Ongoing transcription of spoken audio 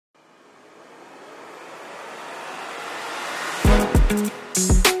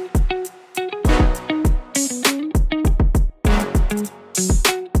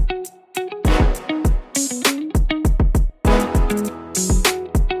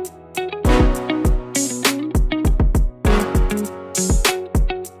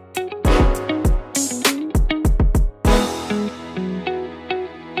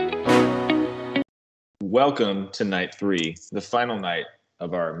Welcome to night 3, the final night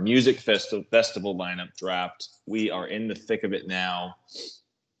of our music festival lineup draft. We are in the thick of it now.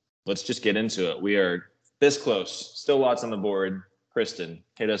 Let's just get into it. We are this close. Still lots on the board. Kristen,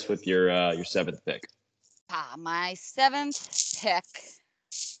 hit us with your 7th pick. My 7th pick.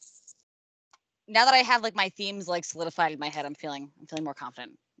 Now that I have my themes solidified in my head, I'm feeling more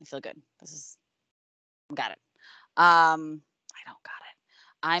confident. I feel good. Got it. I don't got it.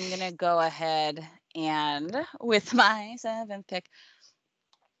 I'm gonna go ahead and with my 7th pick,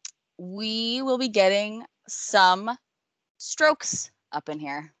 we will be getting some Strokes up in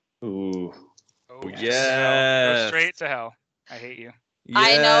here. Ooh. Oh yes. Go straight to hell. I hate you.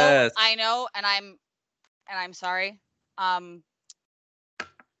 Yes. I know, and I'm sorry. I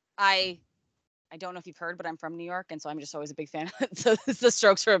don't know if you've heard, but I'm from New York, and so I'm just always a big fan. So the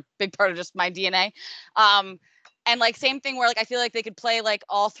Strokes are a big part of just my DNA. And same thing where I feel like they could play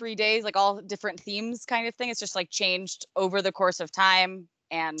all 3 days, all different themes kind of thing. It's just changed over the course of time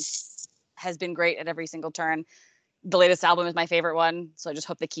and has been great at every single turn. The latest album is my favorite one, so I just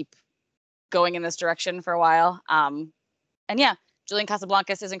hope they keep going in this direction for a while. And yeah, Julian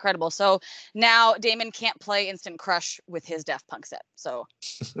Casablancas is incredible. So now Damon can't play Instant Crush with his Daft Punk set. So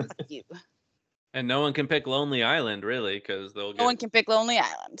fuck you. And no one can pick Lonely Island, really, because No one can pick Lonely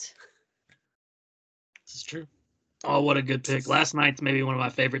Island. This is true. Oh, what a good pick. Last Night's maybe one of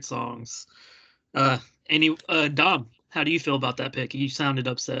my favorite songs. Dom, how do you feel about that pick? You sounded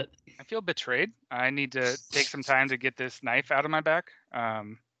upset. I feel betrayed. I need to take some time to get this knife out of my back.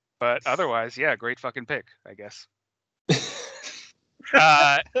 But otherwise, yeah, great fucking pick, I guess.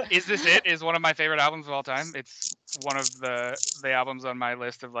 Is This It is one of my favorite albums of all time. It's one of the albums on my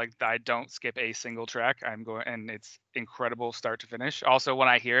list of I don't skip a single track. And it's incredible start to finish. Also, when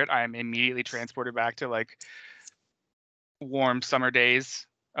I hear it, I'm immediately transported back to warm summer days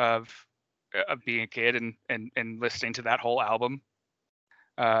of being a kid and listening to that whole album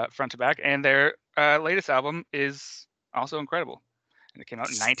front to back. And their latest album is also incredible, and it came out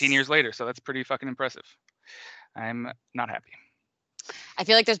 19 years later, so that's pretty fucking impressive. I'm not happy. I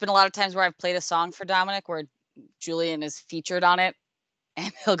feel like there's been a lot of times where I've played a song for Dominic where Julian is featured on it,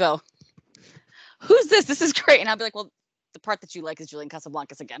 and he'll go, "Who's this? This is great." And I'll be like, "Well, the part that you like is Julian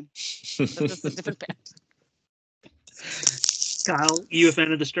Casablancas again. This is a different band." Kyle, you a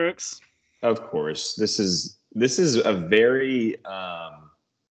fan of the Strokes? Of course. This is a very I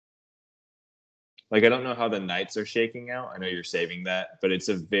don't know how the nights are shaking out. I know you're saving that, but it's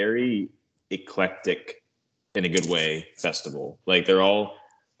a very eclectic, in a good way, festival. They're all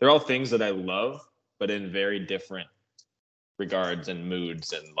things that I love, but in very different regards and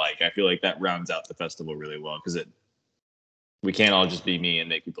moods, and I feel like that rounds out the festival really well, because we can't all just be me and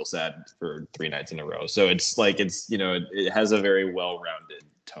make people sad for 3 nights in a row. So it's it has a very well-rounded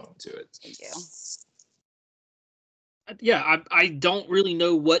tone to it. Thank you. Yeah, I don't really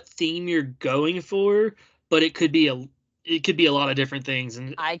know what theme you're going for, but it could be a lot of different things.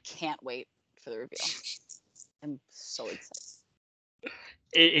 And I can't wait for the reveal. I'm so excited.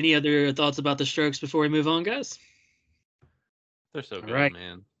 Any other thoughts about the Strokes before we move on, guys? They're so good, right.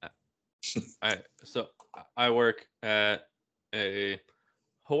 Man. I work at a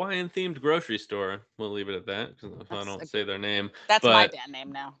Hawaiian-themed grocery store. We'll leave it at that, because if I don't say their name. That's my band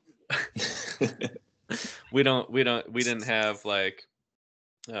name now. we didn't have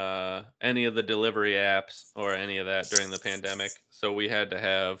any of the delivery apps or any of that during the pandemic, so we had to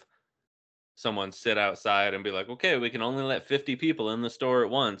have someone sit outside and be like, okay, we can only let 50 people in the store at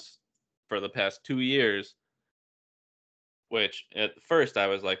once for the past 2 years. Which at first I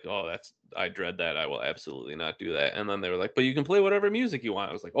was like, oh, I dread that. I will absolutely not do that. And then they were like, but you can play whatever music you want.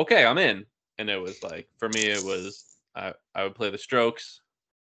 I was like, okay, I'm in. And it was for me, it was, I would play the Strokes,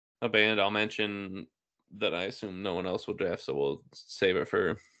 a band I'll mention that I assume no one else will draft, so we'll save it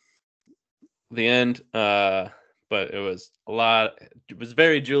for the end. But it was it was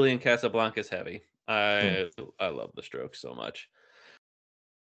very Julian Casablancas heavy. I love the Strokes so much.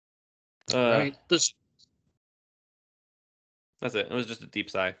 Right. That's it. It was just a deep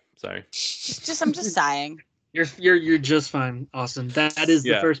sigh. Sorry. I'm just sighing. You're just fine, Austin. That is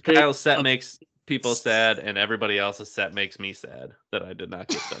the first pick. Kyle's set makes people sad, and everybody else's set makes me sad that I did not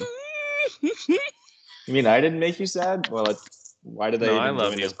get them. You mean I didn't make you sad? Well, why did I even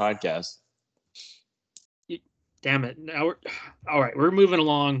join this podcast? Damn it. Now all right. We're moving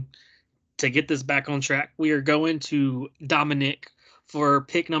along to get this back on track. We are going to Dominic for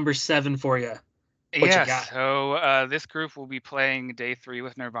pick number 7 for you. What you got? So this group will be playing day 3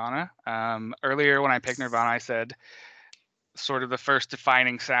 with Nirvana. Earlier when I picked Nirvana, I said sort of the first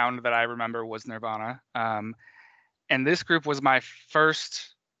defining sound that I remember was Nirvana. And this group was my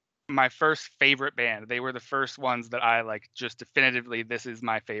first favorite band. They were the first ones that I like just definitively, this is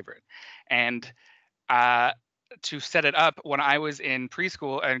my favorite. And to set it up, when I was in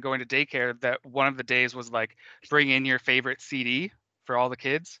preschool and going to daycare, that one of the days was like bring in your favorite CD for all the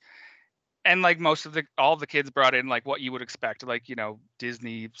kids. And like all the kids brought in like what you would expect, like, you know,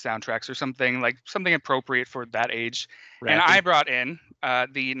 Disney soundtracks or something, like something appropriate for that age. And I brought in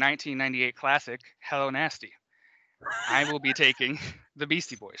the 1998 classic Hello Nasty. I will be taking the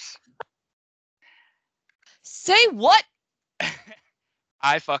Beastie Boys. Say what?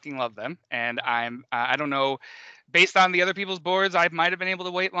 I fucking love them, and I don't know, based on the other people's boards, I might have been able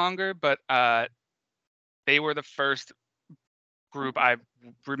to wait longer, but they were the first group I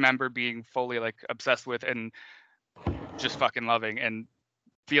remember being fully like obsessed with and just fucking loving and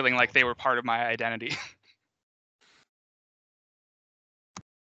feeling like they were part of my identity.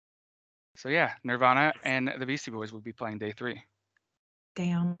 So yeah, Nirvana and the Beastie Boys will be playing day 3.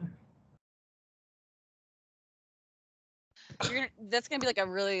 Damn. That's gonna be like a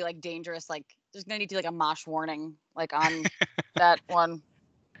really like dangerous, like there's gonna need to be like a mosh warning like on that one.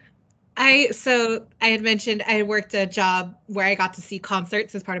 I had mentioned I had worked a job where I got to see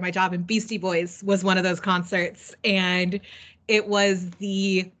concerts as part of my job, and Beastie Boys was one of those concerts, and it was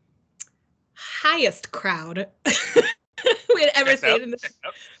the highest crowd we had ever seen in the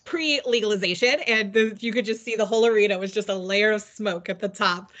pre-legalization, and you could just see the whole arena was just a layer of smoke at the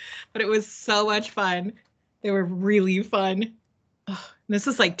top, but it was so much fun. They were really fun. Ugh, this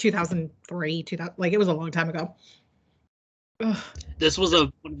is like 2003, 2000, like it was a long time ago. Ugh. This was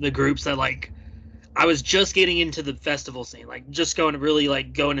one of the groups that like I was just getting into the festival scene, like just going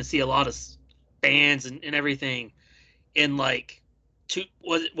to see a lot of bands and everything. In like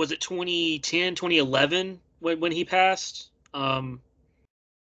was it 2010, 2011 when he passed? But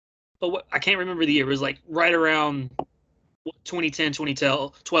I can't remember the year. It was like right around 2010,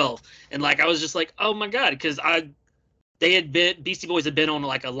 2012, and like I was just like, oh my god, because Beastie Boys had been on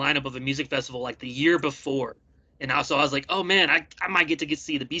like a lineup of a music festival like the year before, and so I was like, oh man, I might get to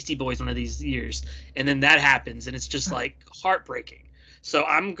see the Beastie Boys one of these years, and then that happens, and it's just like heartbreaking. So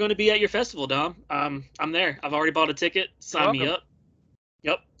I'm going to be at your festival, Dom. I'm there. I've already bought a ticket. Sign me up.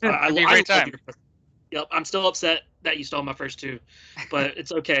 Yep. It'll be a great time. Yep. I'm still upset that you stole my first 2, but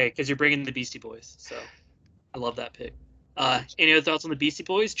it's okay because you're bringing the Beastie Boys. So I love that pick. Any other thoughts on the Beastie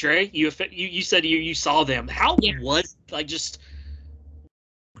Boys, Dre? You said you saw them. How was like just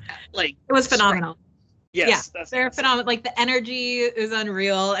like it was phenomenal. Yes, yeah, they're phenomenal. Like the energy is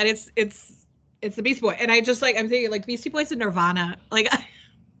unreal, and it's the Beastie Boys. And I just like I'm thinking like Beastie Boys and Nirvana. Like I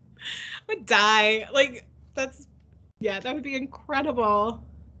would die. Like that would be incredible.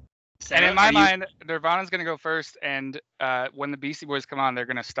 And in my mind, Nirvana's gonna go first, and when the Beastie Boys come on, they're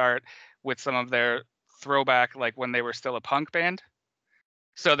gonna start with some of their throwback, like when they were still a punk band.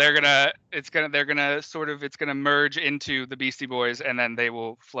 So they're gonna merge into the Beastie Boys, and then they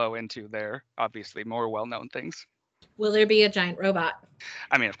will flow into their obviously more well-known things. Will there be a giant robot?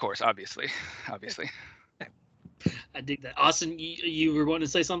 I mean, of course, obviously. I dig that. Austin, you were wanting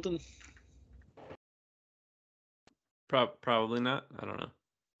to say something? Probably not. I don't know.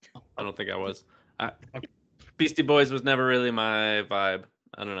 I don't think I was. Beastie Boys was never really my vibe.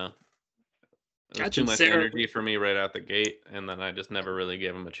 I don't know. It was too much energy for me right out the gate, and then I just never really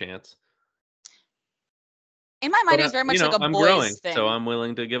gave them a chance. In my mind, it was very much like a I'm boys growing, thing. so I'm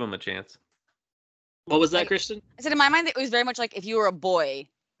willing to give them a chance. What was that, Kristen? I said in my mind, it was very much like if you were a boy,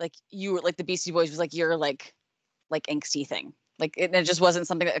 like you were like the Beastie Boys was like your like angsty thing. Like it just wasn't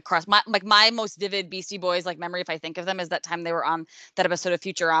something that across my most vivid Beastie Boys like memory, if I think of them, is that time they were on that episode of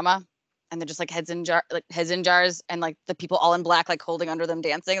Futurama, and they're just like heads in jars, and like the people all in black like holding under them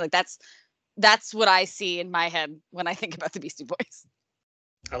dancing. Like that's what I see in my head when I think about the Beastie Boys.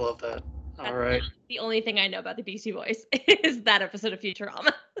 I love that. All right. The only thing I know about the Beastie Boys is that episode of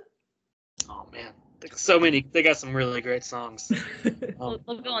Futurama. Oh man, so many. They got some really great songs. We'll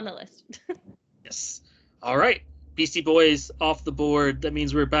go on the list. Yes. All right. Beastie Boys off the board. That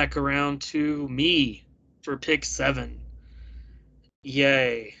means we're back around to me for pick 7.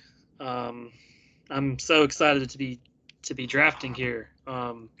 Yay. I'm so excited to be drafting here.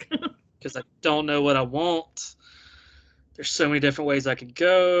 Because I don't know what I want. There's so many different ways I could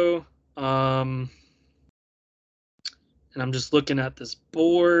go. And I'm just looking at this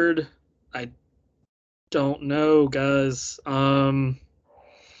board. don't know, guys. I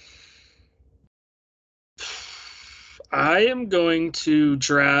am going to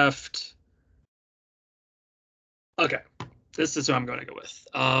draft. Okay, this is who I'm going to go with.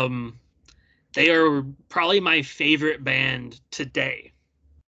 They are probably my favorite band today,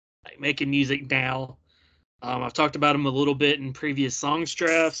 like making music now. I've talked about them a little bit in previous songs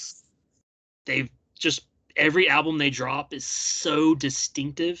drafts. They've just every album they drop is so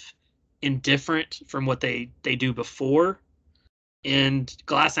distinctive and different from what they do before. And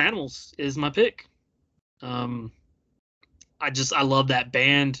Glass Animals is my pick. I love that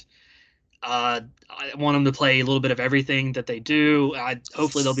band. I want them to play a little bit of everything that they do.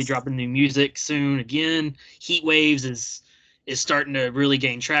 Hopefully they'll be dropping new music soon again. Heat Waves is starting to really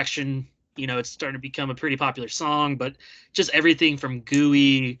gain traction. You know, it's starting to become a pretty popular song, but just everything from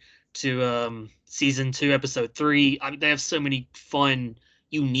Gooey to season 2, episode 3. I mean, they have so many fun,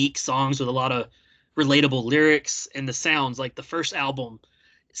 unique songs with a lot of relatable lyrics, and the sounds. Like the first album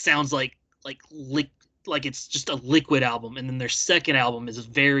sounds like it's just a liquid album, and then their second album is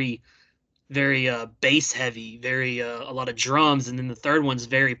very bass heavy, very a lot of drums, and then the third one's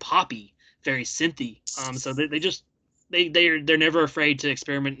very poppy, very synthy. So they're never afraid to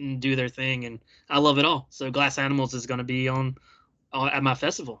experiment and do their thing, and I love it all. So Glass Animals is going to be on at my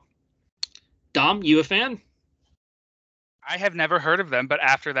festival. Dom, you a fan? I have never heard of them, but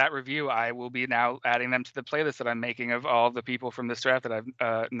after that review, I will be now adding them to the playlist that I'm making of all the people from this draft that I've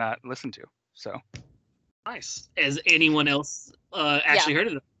not listened to. So nice. Has anyone else actually heard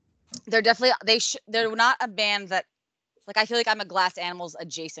of them? They're definitely they're not a band that, like, I feel like I'm a Glass Animals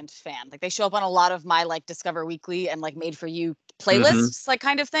adjacent fan. Like they show up on a lot of my like Discover Weekly and like Made for You playlists, like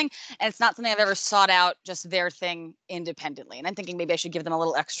kind of thing. And it's not something I've ever sought out, just their thing independently. And I'm thinking maybe I should give them a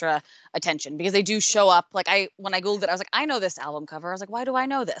little extra attention because they do show up. Like when I Googled it, I was like, I know this album cover. I was like, why do I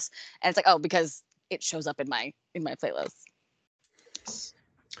know this? And it's like, oh, because it shows up in my playlist.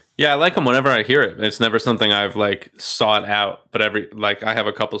 Yeah, I like them whenever I hear it. It's never something I've like sought out, but I have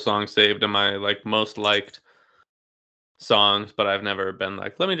a couple songs saved in my like most liked songs, but I've never been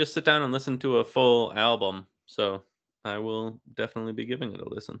like, let me just sit down and listen to a full album. So I will definitely be giving it a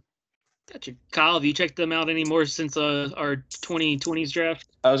listen. Gotcha. Kyle, have you checked them out anymore since our 2020s draft?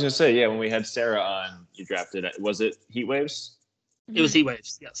 I was gonna say, yeah, when we had Sarah on, you drafted it. Was it Heat Waves? It was Heat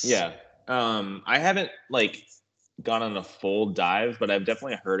Waves, yes. Yeah. I haven't like gone on a full dive, but I've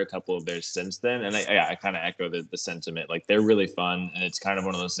definitely heard a couple of theirs since then, and I kind of echo the sentiment. Like they're really fun, and it's kind of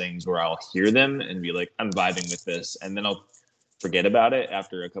one of those things where I'll hear them and be like, I'm vibing with this, and then I'll forget about it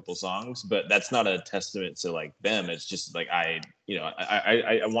after a couple songs. But that's not a testament to like them. It's just like I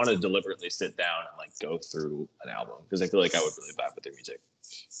want to deliberately sit down and like go through an album because I feel like I would really vibe with their music.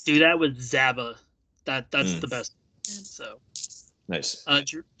 Do that with Zaba. That's the best. So nice.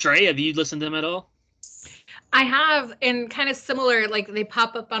 Dre, have you listened to them at all? I have, and kind of similar, like they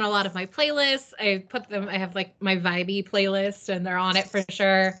pop up on a lot of my playlists. I have like my vibey playlist and they're on it for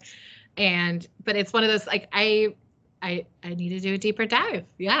sure. But it's one of those, like I need to do a deeper dive.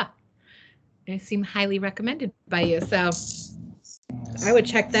 Yeah. They seem highly recommended by you. So I would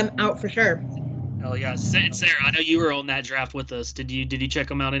check them out for sure. Oh yeah. Sarah, I know you were on that draft with us. Did you check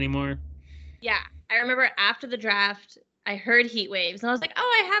them out anymore? Yeah. I remember after the draft, I heard Heat Waves and I was like,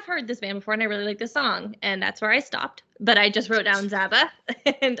 oh, I have heard this band before and I really like this song. And that's where I stopped. But I just wrote down Zaba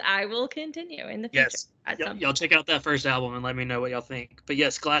and I will continue in the future. Yes. Y'all check out that first album and let me know what y'all think. But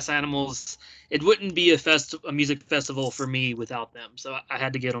yes, Glass Animals, it wouldn't be a music festival for me without them. So I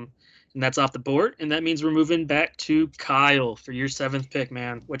had to get them. And that's off the board. And that means we're moving back to Kyle for your 7th pick,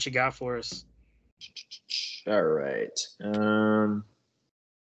 man. What you got for us? All right. All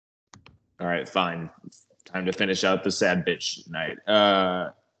right, fine. Time to finish out the sad bitch night.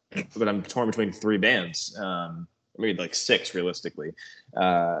 But I'm torn between 3 bands. Maybe like 6 realistically.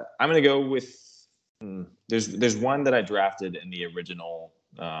 I'm gonna go with. There's one that I drafted in the original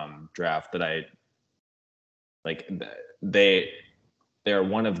draft that I like. They are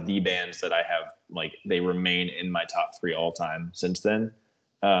one of the bands that I have like. They remain in my top 3 all time since then.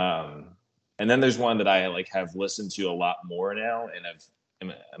 And then there's one that I like have listened to a lot more now, and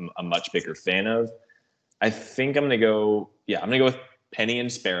I'm a much bigger fan of. I think I'm gonna go with Penny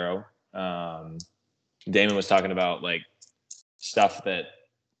and Sparrow. Damon was talking about like stuff that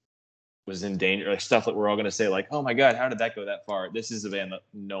was in danger, like stuff that we're all gonna say like, oh my god, how did that go that far? This is a band that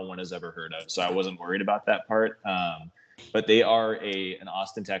no one has ever heard of, so I wasn't worried about that part. But they are an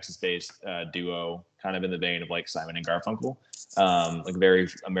Austin, Texas-based duo, kind of in the vein of like Simon and Garfunkel, like very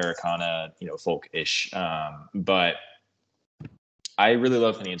Americana, folk-ish. But I really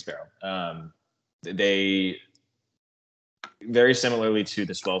love Penny and Sparrow. They very similarly to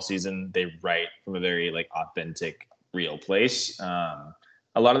the Swell season, they write from a very like authentic, real place.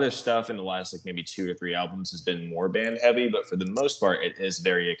 A lot of their stuff in the last like maybe 2 or 3 albums has been more band heavy, but for the most part, it is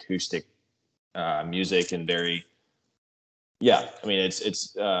very acoustic music and very, yeah. I mean,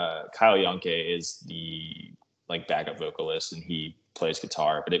 it's Kyle Yonke is the like backup vocalist and he plays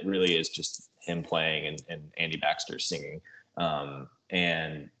guitar, but it really is just him playing and Andy Baxter singing.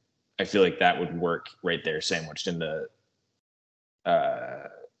 And I feel like that would work right there, sandwiched in the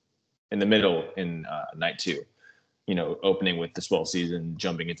middle in night 2. You know, opening with the Swell season,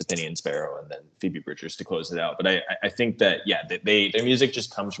 jumping into Penny and Sparrow, and then Phoebe Bridgers to close it out. But I think that, yeah, their music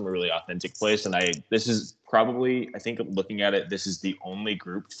just comes from a really authentic place. And this is probably, I think looking at it, this is the only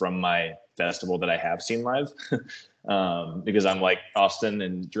group from my festival that I have seen live. Because I'm like Austin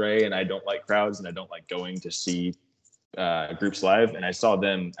and Dre, and I don't like crowds, and I don't like going to see groups live. And I saw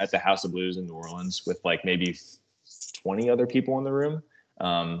them at the House of Blues in New Orleans with like maybe 20 other people in the room,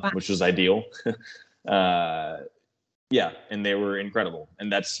 which was ideal. Yeah, and they were incredible,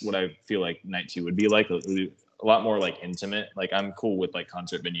 and that's what I feel like night 2 would be like. It would be a lot more like intimate. Like I'm cool with like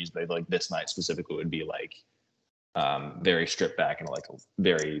concert venues, but like this night specifically would be like very stripped back and like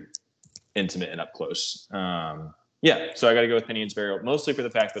very intimate and up close. Yeah, so I got to go with Penny and Sparrow, mostly for the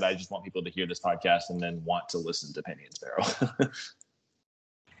fact that I just want people to hear this podcast and then want to listen to Penny and Sparrow.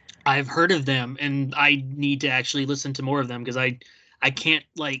 I've heard of them, and I need to actually listen to more of them because I can't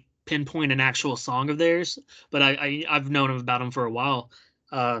like pinpoint an actual song of theirs, but I've known about them for a while.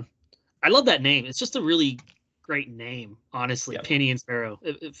 I love that name. It's just a really great name, honestly. Yep. Penny and Sparrow.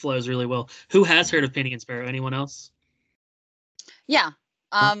 It flows really well. Who has heard of Penny and Sparrow? Anyone else? Yeah.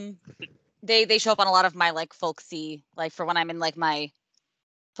 They show up on a lot of my like folksy, like for when I'm in like my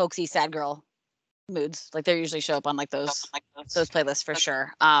folksy sad girl moods. Like they usually show up on like those playlists for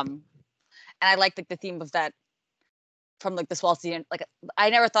sure. And I like the theme of that from like the Swell season. Like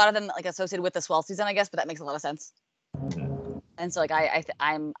I never thought of them like associated with the Swell season, I guess, but that makes a lot of sense. And so like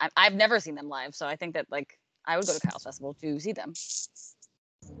I've never seen them live, so I think that like I would go to Kyle's Festival to see them.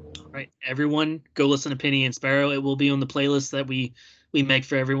 All right, everyone, go listen to Penny and Sparrow. It will be on the playlist that we make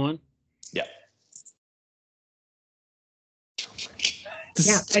for everyone. Yeah.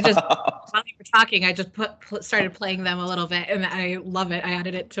 Yeah, I just while you were talking, I just started playing them a little bit, and I love it. I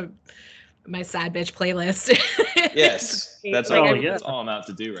added it to my sad bitch playlist. Yes, that's all I'm out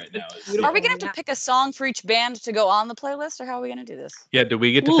to do right now. Are we gonna have to pick a song for each band to go on the playlist, or how are we gonna do this? Yeah, do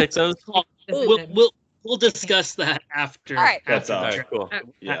we get to pick those? We'll discuss that after. All right, that's all right, cool.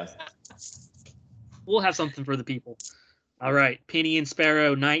 Yeah, we'll have something for the people. All right, Penny and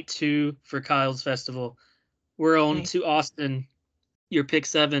Sparrow, night 2 for Kyle's Festival. We're on to Austin. Your pick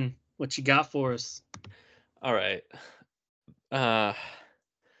 7. What you got for us? All right.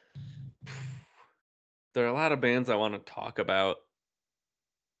 There are a lot of bands I want to talk about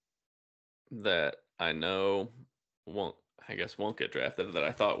that I know won't get drafted that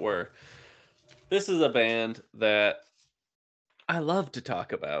I thought were. This is a band that I love to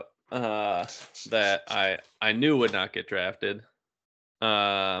talk about that I knew would not get drafted.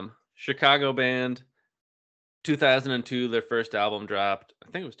 Chicago band, 2002, their first album dropped.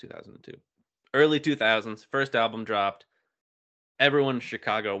 I think it was 2002. Early 2000s, first album dropped. Everyone in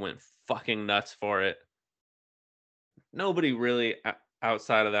Chicago went fucking nuts for it. Nobody really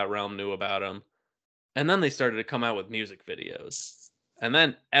outside of that realm knew about them. And then they started to come out with music videos. And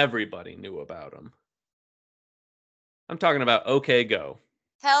then everybody knew about them. I'm talking about OK Go.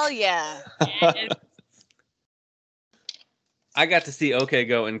 Hell yeah. I got to see OK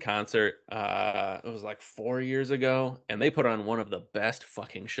Go in concert. It was like 4 years ago. And they put on one of the best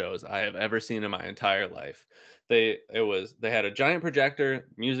fucking shows I have ever seen in my entire life. They had a giant projector,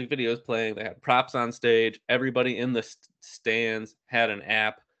 music videos playing, they had props on stage, everybody in the stands had an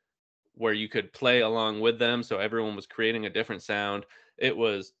app where you could play along with them, so everyone was creating a different sound. It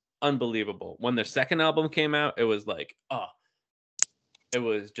was unbelievable. When their second album came out, it was like, it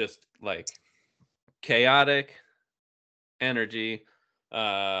was just like chaotic energy.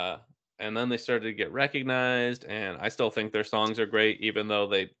 And then they started to get recognized, and I still think their songs are great, even though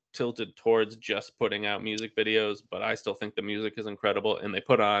they tilted towards just putting out music videos, but I still think the music is incredible, and they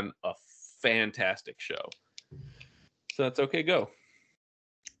put on a fantastic show. So that's OK Go.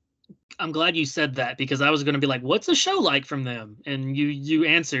 I'm glad you said that, because I was going to be like, what's a show like from them? And you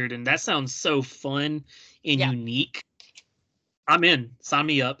answered, and that sounds so fun and unique. I'm in. Sign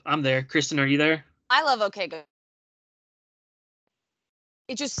me up. I'm there. Kristen, are you there? I love OK Go.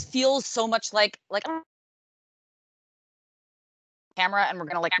 It just feels so much like camera, and we're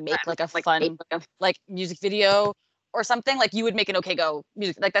gonna like make like a fun like music video or something. Like you would make an OK Go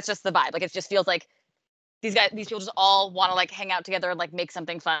music, like that's just the vibe. Like it just feels like these people just all want to like hang out together and like make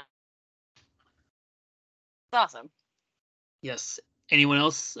something fun. It's awesome. Yes. Anyone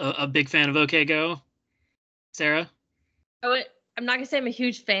else a big fan of OK Go? Sarah? Oh, I'm not gonna say I'm a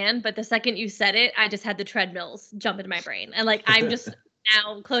huge fan, but the second you said it, I just had the treadmills jump into my brain, and like I'm just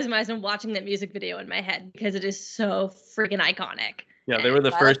now closing my eyes and watching that music video in my head because it is so freaking iconic. Yeah, they were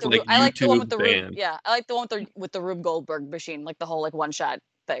the first like I like the one YouTube with the band. I like the one with the Rube Goldberg machine, like the whole like one shot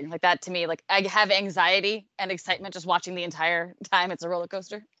thing. Like that to me, like I have anxiety and excitement just watching the entire time. It's a roller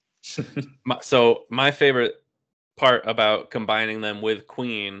coaster. So my favorite part about combining them with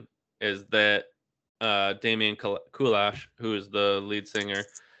Queen is that Damian Kulash, who is the lead singer,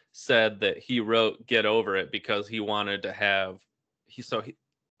 said that he wrote "Get Over It" because he wanted to have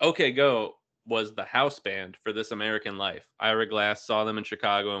OK Go was the house band for This American Life. Ira Glass saw them in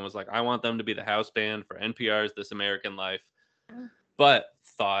Chicago and was like, I want them to be the house band for NPR's This American Life. But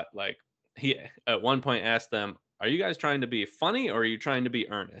thought like he at one point asked them, are you guys trying to be funny or are you trying to be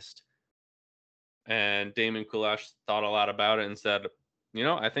earnest? And Damon Kulash thought a lot about it and said,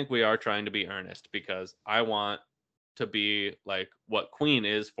 I think we are trying to be earnest because I want to be like what Queen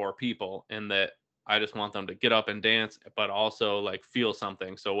is for people, and that I just want them to get up and dance, but also like feel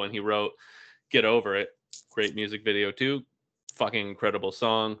something. So when he wrote Get Over It, great music video too, fucking incredible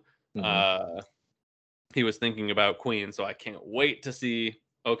song. He was thinking about Queen, so I can't wait to see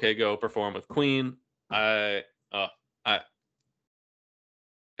OK Go perform with Queen.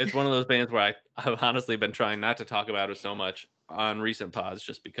 It's one of those bands where I've honestly been trying not to talk about it so much on recent pods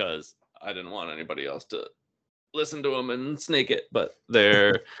just because I didn't want anybody else to listen to them and snake it. But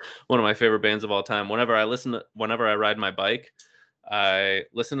they're one of my favorite bands of all time. Whenever I ride my bike, I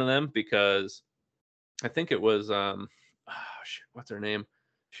listen to them because I think it was what's her name?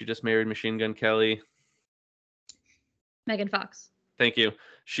 She just married Machine Gun Kelly. Megan Fox. Thank you.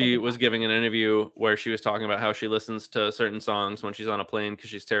 She was giving an interview where she was talking about how she listens to certain songs when she's on a plane because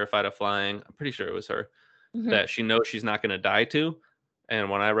she's terrified of flying. I'm pretty sure it was her that she knows she's not going to die to. And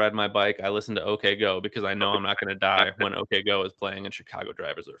when I ride my bike, I listen to OK Go because I know I'm not going to die when OK Go is playing, and Chicago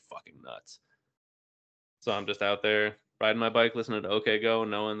drivers are fucking nuts. So I'm just out there riding my bike, listening to OK Go,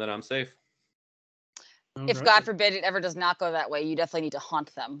 knowing that I'm safe. If God forbid it ever does not go that way, you definitely need to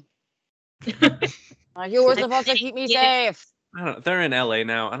haunt them. Like, you were supposed to keep me safe. They're in LA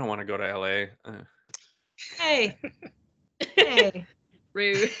now. I don't want to go to LA. Hey.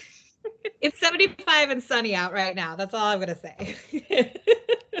 Rude. It's 75 and sunny out right now. That's all I'm gonna say.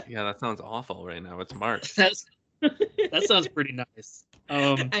 Yeah, that sounds awful right now. It's March. That sounds pretty nice.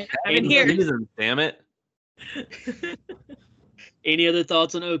 I'm in here. Reason, damn it. Any other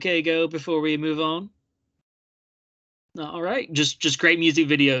thoughts on OK Go before we move on? No, all right, just great music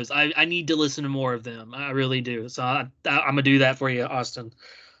videos. I need to listen to more of them. I really do. So I'm gonna do that for you, Austin.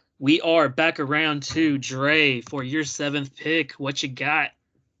 We are back around to Dre for your 7th pick. What you got?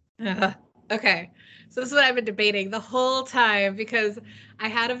 Okay, so this is what I've been debating the whole time because I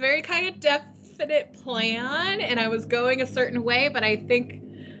had a very kind of definite plan and I was going a certain way, but I think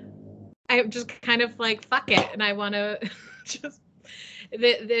I'm just kind of like fuck it, and I want to just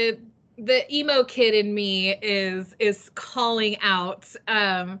the emo kid in me is calling out,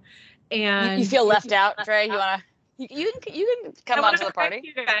 and you feel left out, Dre. You wanna you can come on to the party.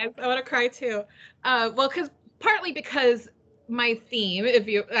 You guys, I want to cry too. Well, partly because my theme,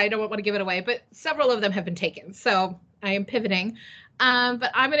 I don't want to give it away, but several of them have been taken, so I am pivoting.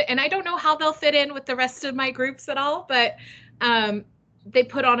 But I don't know how they'll fit in with the rest of my groups at all, but they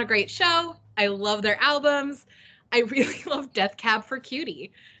put on a great show. I love their albums. I really love Death Cab for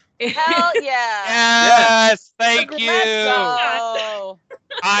Cutie. Hell yeah. Yes, thank you. So.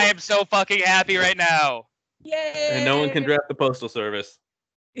 I am so fucking happy right now. Yay. And no one can draft the Postal Service.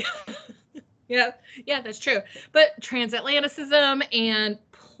 Yeah, that's true. But Transatlanticism and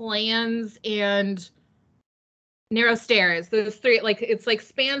Plans and Narrow Stairs, those three, like it's like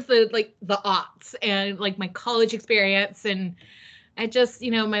spans the aughts and like my college experience, and I just,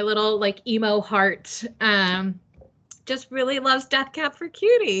 my little like emo heart just really loves Death Cab for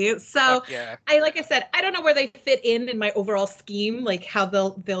Cutie. So yeah. like I said, I don't know where they fit in my overall scheme, like how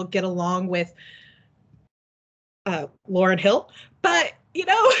they'll get along with Lauryn Hill, but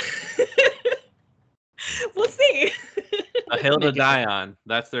we'll see. A Hill to Die On.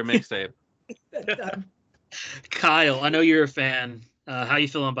 That's their mixtape. Kyle, I know you're a fan. How you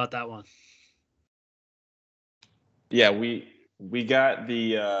feeling about that one? Yeah, we got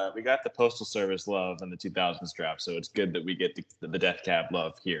the Postal Service love in the 2000s draft, so it's good that we get the Death Cab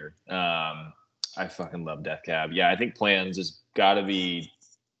love here. I fucking love Death Cab. Yeah, I think Plans has got to be,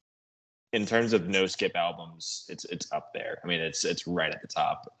 in terms of no skip albums, it's up there. I mean, it's right at the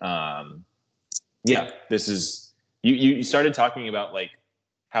top. Yeah, this is you started talking about like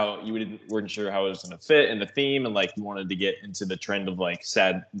how you weren't sure how it was going to fit in the theme, and like you wanted to get into the trend of like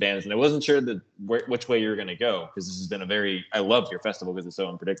sad bands, and I wasn't sure which way you were going to go, because this has been I love your festival because it's so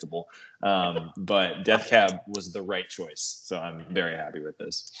unpredictable. But Death Cab was the right choice, so I'm very happy with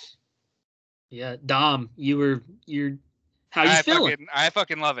this. Yeah, Dom, you're how you feeling? I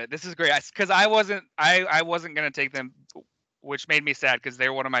fucking love it. This is great. Because I wasn't gonna take them, which made me sad because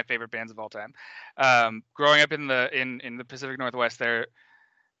they're one of my favorite bands of all time. Growing up in the Pacific Northwest,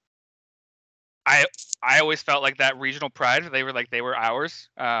 I always felt like that regional pride. They were ours,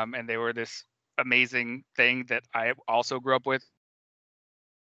 and they were this amazing thing that I also grew up with.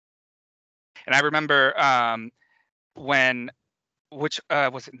 And I remember which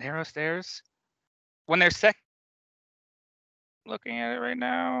was it, Narrow Stairs? When they're looking at it right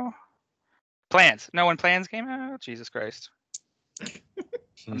now. Plans. No, when Plans came out? Jesus Christ.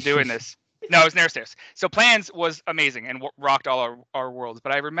 I'm doing this. No, it was Narrow Stairs. So Plans was amazing and rocked all our worlds.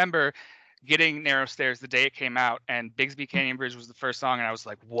 But I remember getting Narrow Stairs the day it came out, and Bigsby Canyon Bridge was the first song, and I was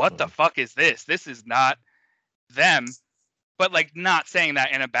like, what the fuck is this? This is not them. But like, not saying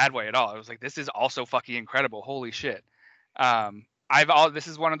that in a bad way at all. I was like, this is also fucking incredible. Holy shit. This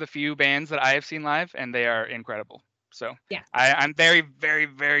is one of the few bands that I have seen live, and they are incredible. So yeah, I'm very, very,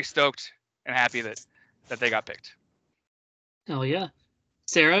 very stoked and happy that they got picked. Hell yeah.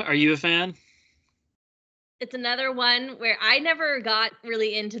 Sarah, are you a fan? It's another one where I never got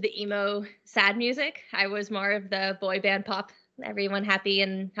really into the emo sad music. I was more of the boy band pop, everyone happy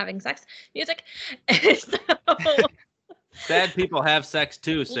and having sex music. So, Sad people have sex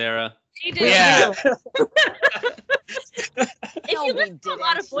too, Sarah. they do. Yeah. If you listen to a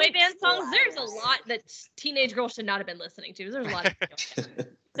lot of boy band songs, there's a lot that teenage girls should not have been listening to. There's a lot of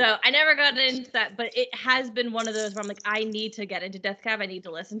So I never got into that, but it has been one of those where I'm like, I need to get into Death Cab. I need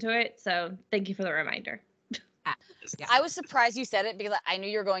to listen to it. So thank you for the reminder. I was surprised you said it because I knew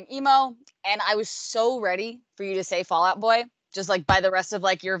you were going emo, and I was so ready for you to say Fall Out Boy, just like by the rest of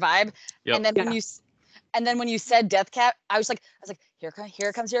like your vibe. Yep. And then when you said Death Cab, I was like, here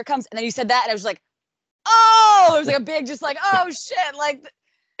it comes. And then you said that, and I was like, oh, it was like a big, just like, oh shit, like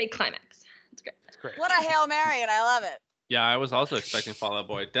Big climax. It's great. That's great. what a Hail Mary, and I love it. Yeah, I was also expecting Fall Out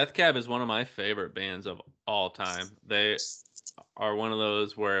Boy. Death Cab is one of my favorite bands of all time. They are one of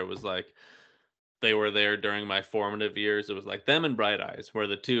those where it was like they were there during my formative years. It was like them and Bright Eyes were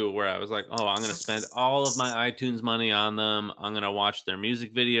the two where I was like, oh, I'm going to spend all of my iTunes money on them. I'm going to watch their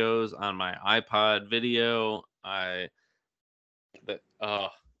music videos on my iPod video. I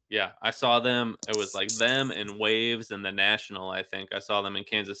saw them. It was like them and Waves and the National, I think. I saw them in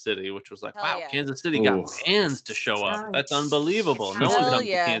Kansas City, which was like, Hell wow, yeah. Kansas City got bands to show up. That's unbelievable. No one Hell comes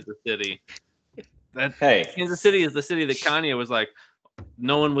yeah. to Kansas City. Hey, Kansas City is the city that Kanye was like,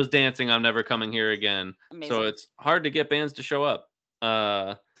 no one was dancing. I'm never coming here again. Amazing. So it's hard to get bands to show up.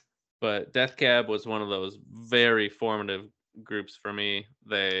 But Death Cab was one of those very formative groups for me.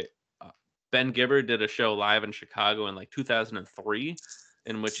 Ben Gibbard did a show live in Chicago in like 2003,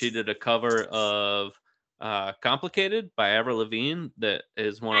 in which he did a cover of "Complicated" by Avril Lavigne. That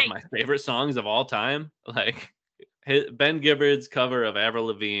is one of my favorite songs of all time. Like Ben Gibbard's cover of Avril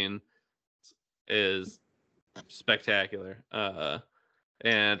Lavigne is spectacular.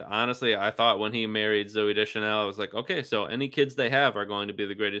 And honestly, I thought when he married Zooey Deschanel, I was like, okay, so any kids they have are going to be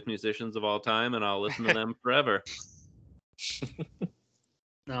the greatest musicians of all time, and I'll listen to them forever.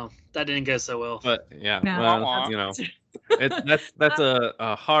 No, that didn't go so well. But yeah, No. well, you know, that's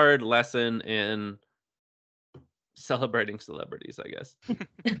a hard lesson in celebrating celebrities, I guess.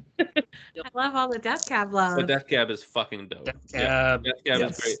 I love all the Death Cab love. But Death Cab is fucking dope. Death Yeah, Cab. Death Cab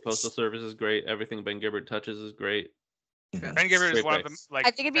Yes. is great. Postal Service is great. Everything Ben Gibbard touches is great. Ben Gibbard is Great one of picks. the like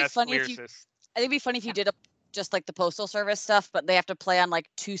I think it'd be best funny if you- lyricists. I think it'd be funny if you did just like the Postal Service stuff, but they have to play on like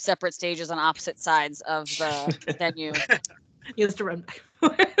two separate stages on opposite sides of the venue. He has to run back.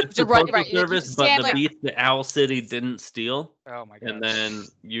 It's the Right, Postal right. You Service, but stand the like- beat that Owl City didn't steal, Oh my god. and then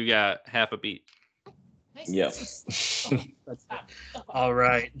you got half a beat. yep. All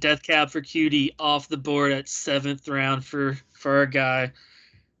right, Death Cab for Cutie off the board at 7th round for our guy,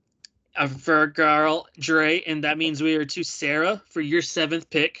 for our girl Dre, and that means we are to Sarah for your 7th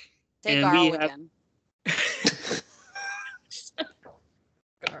pick. Say And we Garl have- again.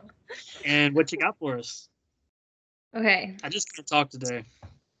 And what you got for us? Okay. I just can't talk today.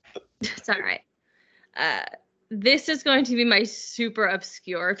 It's all right. This is going to be my super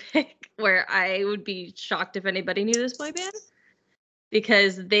obscure pick where I would be shocked if anybody knew this boy band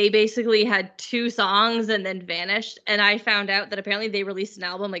because they basically had 2 songs and then vanished. And I found out that apparently they released an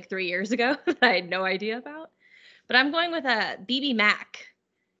album like 3 years ago that I had no idea about. But I'm going with BB Mac.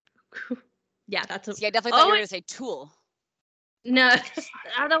 Yeah, that's a See, I definitely thought you were Oh, going to say Tool. no.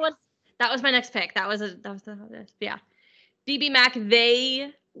 That was my next pick. Yeah. BB Mac,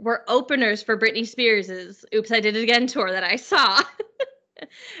 they were openers for Britney Spears's Oops, I Did It Again tour that I saw.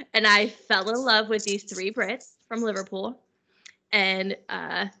 And I fell in love with these three Brits from Liverpool. And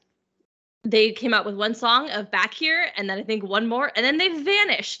they came out with one song of Back Here, and then I think one more, and then they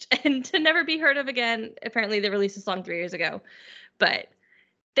vanished and to never be heard of again. Apparently they released a song 3 years ago. But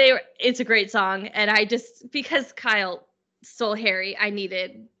it's a great song. And I just, because Kyle stole Harry, I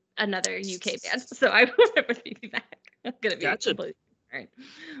needed another UK band. So I went with BB Mac. I'm gonna be Gotcha. completely right.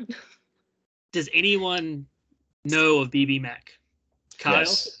 Does anyone know of BB Mac? Kyle,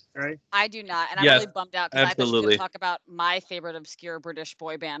 Yes. right? I do not, and I'm Yes, really bummed out because I thought you were going absolutely. to talk about my favorite obscure British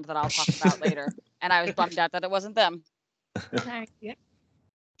boy band that I'll talk about later, and I was bummed out that it wasn't them. Yeah.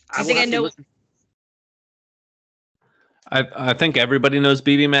 I will think I have to know- listen. I think everybody knows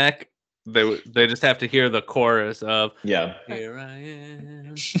BB Mac. They just have to hear the chorus of Yeah. "Here I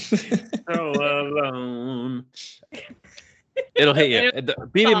am, so alone." It'll hit you.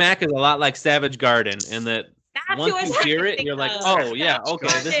 BB Mac is a lot like Savage Garden in that That's once who I you was hear it, thinking you're like, of. "Oh yeah, Savage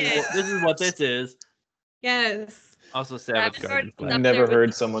okay, this Garden. is what this is." Yes. Also, Savage Savage Garden. Garden's I've up never there with-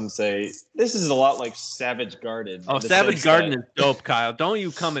 heard someone say this is a lot like Savage Garden. Oh, in the Savage sense Garden that- is dope, Kyle. Don't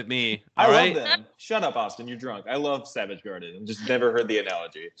you come at me. I all love right? them. Shut up, Austin. You're drunk. I love Savage Garden. I've just never heard the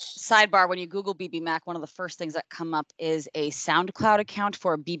analogy. Sidebar: when you Google BB Mac, one of the first things that come up is a SoundCloud account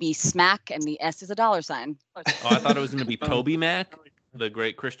for BB Smack, and the S is a $sign. Oh, I thought it was going to be Toby Mac, the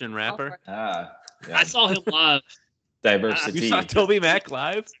great Christian rapper. Ah, yeah. I saw him live. Diversity. You saw Toby Mac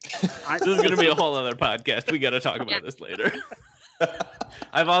live? I This is going to be a whole other podcast. We got to talk about this later.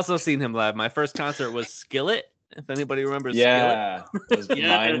 I've also seen him live. My first concert was Skillet. If anybody remembers Skillet. Yeah, that was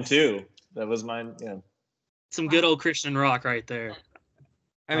Yeah. mine too. That was mine. Yeah. Some good old Christian rock right there.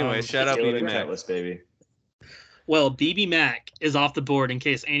 Anyway, shout out Skillet BB and Mac. Cutlass, baby. Well, BB Mac is off the board in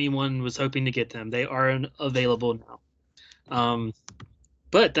case anyone was hoping to get them. They are available now.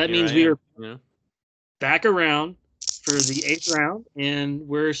 But that Here means I we am, are you know? back around for the 8th round, and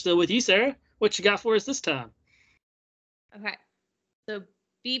we're still with you, Sarah. What you got for us this time? Okay. So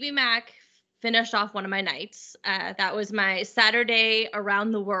BB Mac finished off one of my nights. That was my Saturday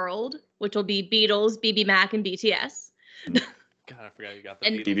around the world, which will be Beatles, BB Mac, and BTS. God, I forgot you got the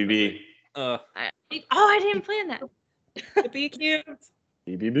And- Beatles. BBB. Oh, I didn't even plan that. Be cute.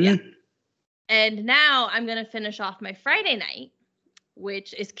 BBB. Yeah. And now I'm going to finish off my Friday night,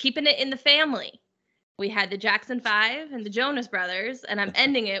 which is keeping it in the family. We had the Jackson 5 and the Jonas Brothers, and I'm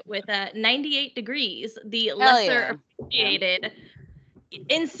ending it with 98 Degrees, the lesser appreciated.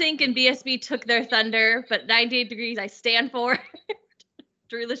 NSYNC and BSB took their thunder, but 98 Degrees I stand for.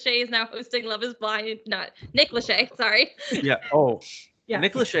 Drew Lachey is now hosting Love is Blind. Not Nick Lachey, sorry. Yeah. Oh, Yeah.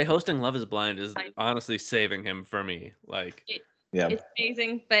 Nick Lachey hosting Love is Blind is honestly saving him for me. Like, Yeah. It's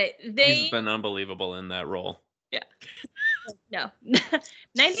amazing, but he's they been unbelievable in that role. no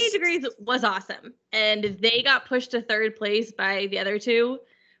 98 Degrees was awesome, and they got pushed to third place by the other two,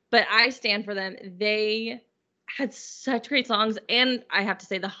 but I stand for them. They had such great songs, and I have to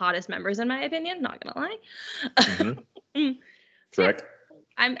say the hottest members in my opinion, not gonna lie. Mhm. Correct.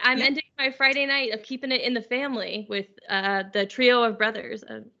 I'm ending my Friday night of keeping it in the family with the trio of brothers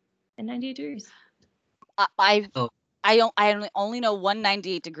and 98 Degrees. I Oh. I only know one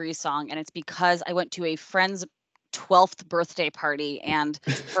 98 Degrees song, and it's because I went to a friend's 12th birthday party, and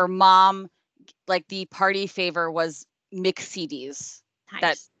her mom, like, the party favor was mix CDs that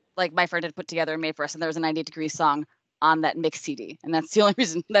Nice. like my friend had put together and made for us, and there was a 98 Degrees song on that mix CD, and that's the only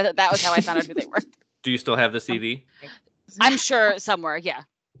reason that was how I found out who they were. Do you still have the CD? I'm sure somewhere, yeah.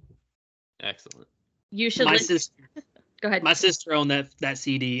 Excellent. You should My listen. sister, Go ahead. my sister owned that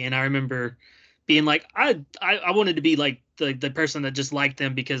CD, and I remember being like, I wanted to be like the person that just liked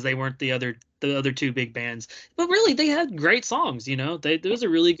them because they weren't the other two big bands. But really, they had great songs. You know, it was a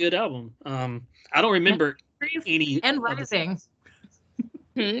really good album. I don't remember any And other Rising. songs.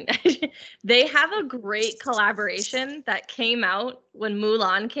 They have a great collaboration that came out when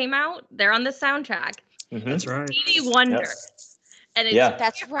Mulan came out. They're on the soundtrack. Mhm. That's right. Stevie Wonder. And it's Yeah.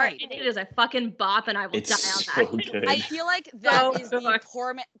 That's right. It is a fucking bop, and I will It's die so on that. good. I feel like that is the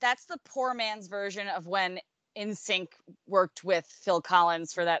good. that's the poor man's version of when NSYNC worked with Phil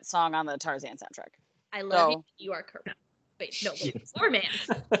Collins for that song on the Tarzan soundtrack. I love you. So- You are correct. Wait, no, poor man.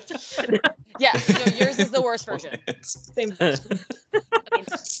 Yeah, so yours is the worst version. Same. Okay.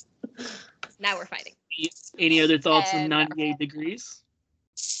 Now we're fighting. Any other thoughts on And- 98 Degrees?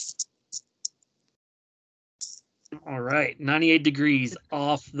 All right, 98 Degrees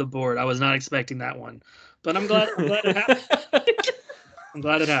off the board. I was not expecting that one, but I'm glad it happened. I'm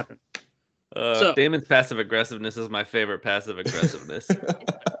glad it happened. So- Damon's passive aggressiveness is my favorite passive aggressiveness.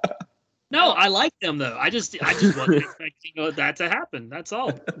 No, I like them though. I just wasn't expecting that to happen. That's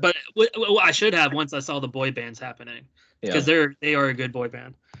all. But what I should have once I saw the boy bands happening, because they are a good boy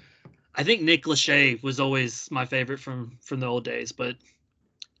band. I think Nick Lachey was always my favorite from the old days, but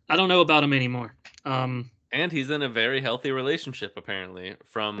I don't know about him anymore. And he's in a very healthy relationship, apparently,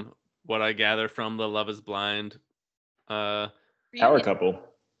 from what I gather from the Love Is Blind Power couple.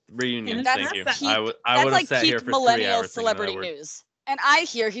 reunion. That's Thank you. peak- I would That's have like sat here peak for 3 millennial hours thinking of that celebrity word. news. And I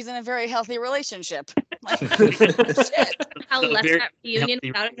hear he's in a very healthy relationship. Like, shit. How So less very that reunion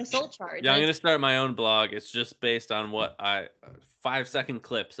healthy without an assault charge. Yeah, I'm gonna start my own blog. It's just based on what 5-second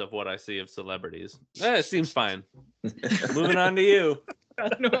clips of what I see of celebrities. It seems fine. Moving on to you.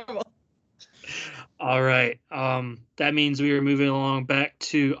 Normal. All right. That means we are moving along back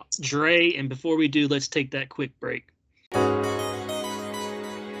to Dre, and before we do, let's take that quick break.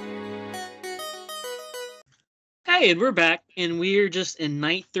 Hey, and we're back, and we're just in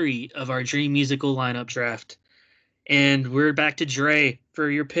night 3 of our Dream Musical lineup draft. And we're back to Dre for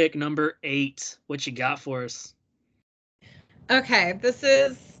your pick number 8. What you got for us? Okay, this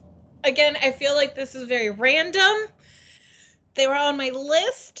is, again, I feel like this is very random. They were on my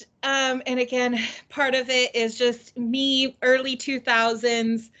list. And again, part of it is just me, early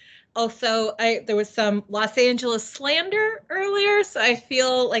 2000s. Also, there was some Los Angeles slander earlier, so I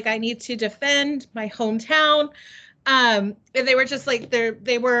feel like I need to defend my hometown. And they were just like,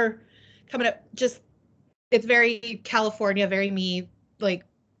 they were coming up just, it's very California, very me, like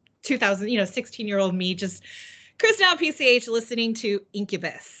 2000, 16-year-old me, just cruising out PCH listening to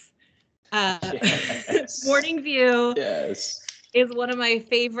Incubus. Yes. Morning View Yes. is one of my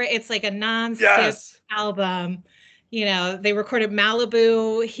favorite. It's like a non-skip album. They recorded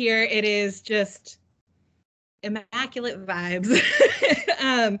Malibu here. It is just immaculate vibes.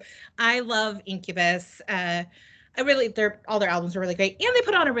 I love Incubus. All their albums are really great, and they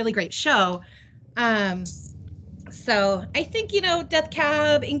put on a really great show. So I think Death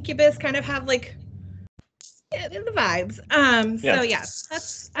Cab, Incubus kind of have like the vibes. So yeah,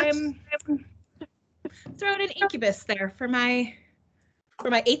 I'm throwing an Incubus there for my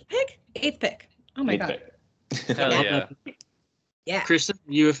 8th pick. 8th pick. Oh my god. Hell yeah. Yeah. Kristen,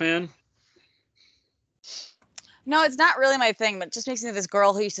 you a fan? No, it's not really my thing, but it just makes me think of this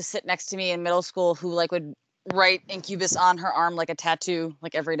girl who used to sit next to me in middle school who like would write Incubus on her arm like a tattoo,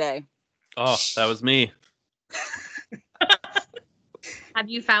 like every day. Oh, that was me. Have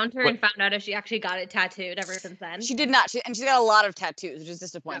you found her and found out if she actually got it tattooed ever since then? She did not. She's got a lot of tattoos, which is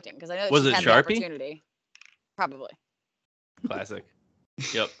disappointing because I know that Was she it had Sharpie? the opportunity. Probably. Classic.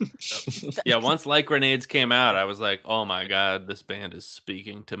 Yep. Yeah, once Like Grenades came out, I was like, oh my god, this band is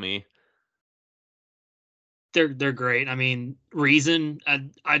speaking to me. They're great. I mean, Reason,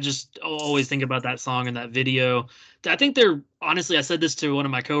 I just always think about that song and that video. I think honestly, I said this to one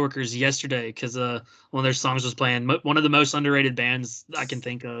of my coworkers yesterday because one of their songs was playing. One of the most underrated bands I can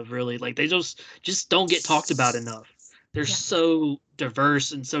think of, really. Like, they just don't get talked about enough. They're so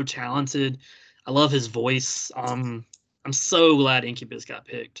diverse and so talented. I love his voice. I'm so glad Incubus got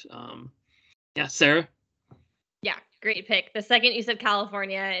picked. Yeah, Sarah? Yeah, great pick. The second you said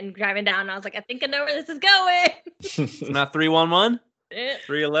California and driving down, I was like, I think I know where this is going. It's not 311? Eh,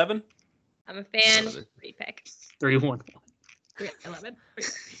 311? I'm a fan. Great pick. 3-1. 11.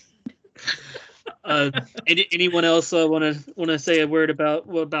 Anyone else want to say a word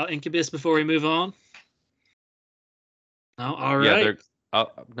about Incubus before we move on? No, all right.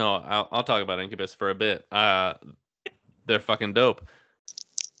 Yeah, I'll talk about Incubus for a bit. They're fucking dope.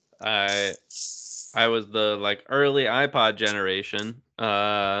 I was the like early iPod generation,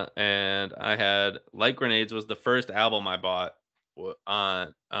 and I had Like Grenades was the first album I bought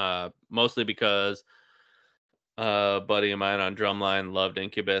on, mostly because a buddy of mine on Drumline loved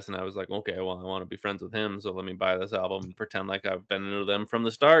Incubus, and I was like, okay, well, I want to be friends with him, so let me buy this album and pretend like I've been into them from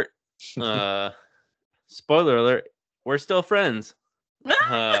the start. Spoiler alert, we're still friends.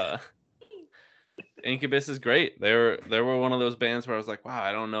 Incubus is great. They were one of those bands where I was like, wow,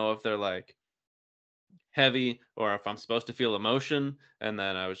 I don't know if they're like heavy or if I'm supposed to feel emotion, and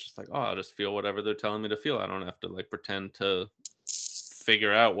then I was just like, oh, I'll just feel whatever they're telling me to feel. I don't have to like pretend to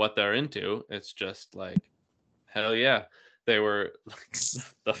figure out what they're into. It's just like, hell yeah. They were like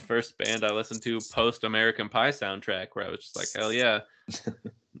the first band I listened to post American Pie soundtrack, where I was just like, hell yeah, this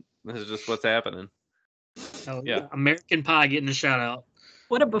is just what's happening. Oh yeah, American Pie getting a shout out.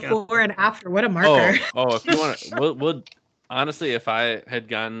 What a before and after. What a marker. Oh, if you want to, would honestly, if I had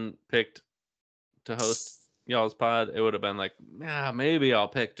gotten picked to host y'all's pod, it would have been like, yeah, maybe I'll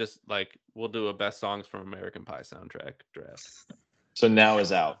pick just like we'll do a best songs from American Pie soundtrack draft. So Now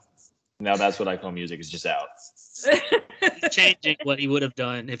Is Out. Now that's what I call music is just out. He's changing what he would have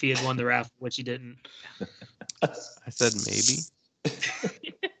done if he had won the raffle, which he didn't. I said maybe.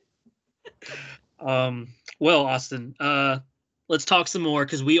 Well, Austin, let's talk some more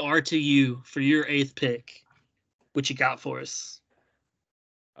because we are to you for your 8th pick. What you got for us?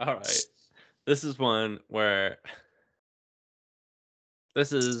 All right. This is one where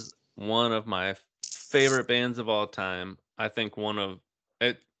this is one of my favorite bands of all time. I think one of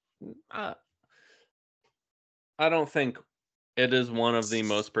it. I don't think it is one of the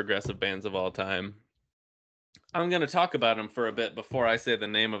most progressive bands of all time. I'm going to talk about them for a bit before I say the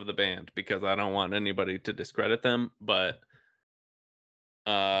name of the band because I don't want anybody to discredit them, but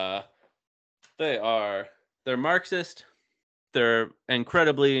they're Marxist. They're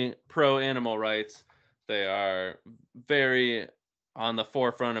incredibly pro animal rights. They are very on the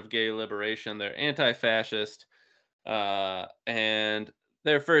forefront of gay liberation. They're anti-fascist. And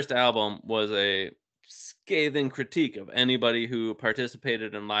their first album was a scathing critique of anybody who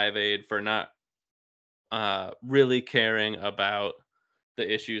participated in Live Aid for not really caring about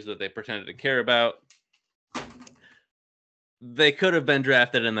the issues that they pretended to care about. They could have been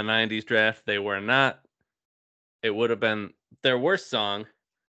drafted in the 90s draft. They were not. It would have been their worst song.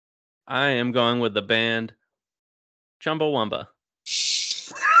 I am going with the band Chumbawamba.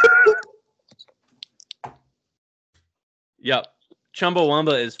 Yep.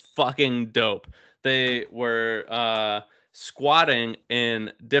 Chumbawamba is fucking dope. They were squatting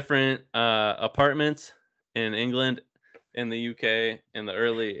in different apartments in England, in the UK, in the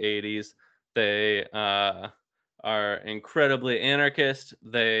early 80s. They are incredibly anarchist.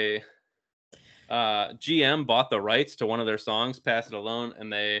 They GM bought the rights to one of their songs, Pass It Alone,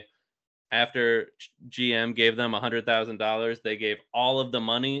 and they, after GM gave them $100,000, they gave all of the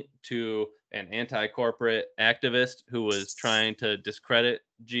money to an anti-corporate activist who was trying to discredit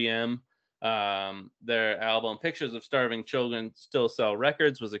GM. Their album Pictures of Starving Children Still Sell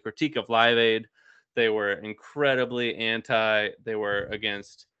Records was a critique of Live Aid. They were incredibly they were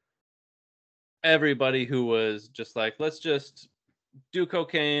against everybody who was just like, let's just do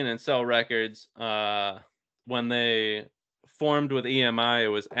cocaine and sell records. When they formed with EMI, it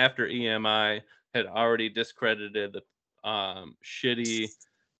was after EMI had already discredited the shitty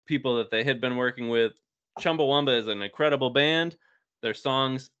people that they had been working with. Chumbawamba is an incredible band. Their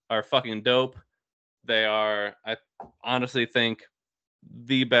songs are fucking dope. They are, I honestly think,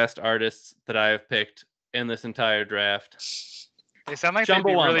 the best artists that I have picked in this entire draft. They sound like they'd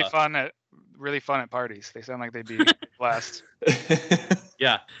be Chumbawamba. really fun at parties. They sound like they'd be a blast.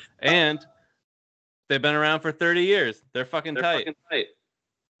 Yeah, and they've been around for 30 years. They're fucking tight.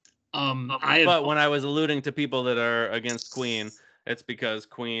 But when I was alluding to people that are against Queen, it's because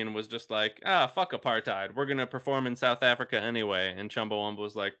Queen was just like, fuck apartheid. We're gonna perform in South Africa anyway. And Chumbawamba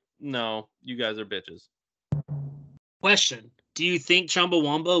was like, no, you guys are bitches. Question: do you think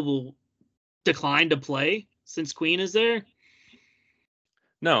Chumbawamba will decline to play since Queen is there?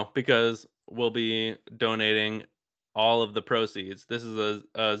 No, because we'll be donating all of the proceeds. This is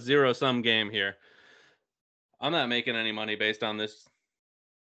a zero-sum game here. I'm not making any money based on this.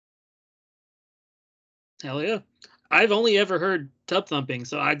 Hell yeah. I've only ever heard Tub Thumping,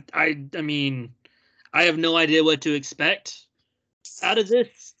 so I mean, I have no idea what to expect out of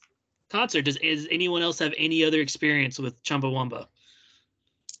this concert. Does anyone else have any other experience with Chumbawamba?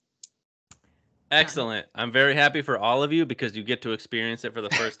 Excellent. I'm very happy for all of you because you get to experience it for the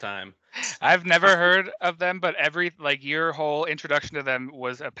first time. I've never heard of them, but your whole introduction to them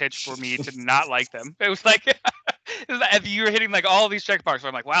was a pitch for me to not like them. It was like you were hitting like all these check marks. So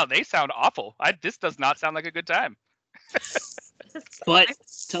I'm like, wow, they sound awful. This does not sound like a good time. But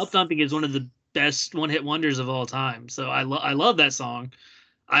Tub Thumping is one of the best one-hit wonders of all time. So I love that song.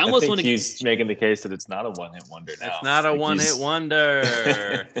 I think he's making the case that it's not a one-hit wonder now. It's not a one-hit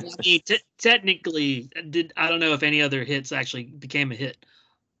wonder. I mean, technically, I don't know if any other hits actually became a hit,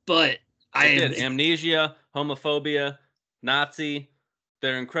 but Amnesia, Homophobia, Nazi.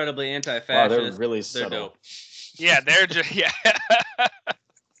 They're incredibly anti-fascist. Wow, they're really subtle. They're dope. Yeah, they're just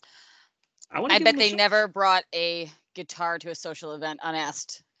I bet they never brought a guitar to a social event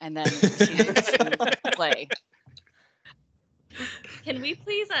unasked and then play. Can we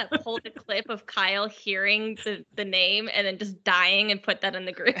please pull the clip of Kyle hearing the name and then just dying and put that in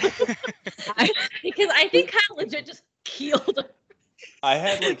the group? Because I think Kyle legit just keeled. I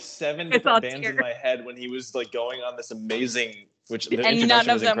had like 7 different bands in my head when he was like going on this amazing, and none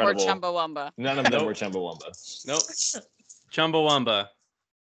of them were Chumbawamba. None of them were Chumbawamba. Nope. Chumbawamba.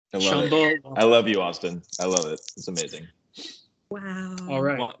 I love it. I love you, Austin. I love it. It's amazing. Wow. All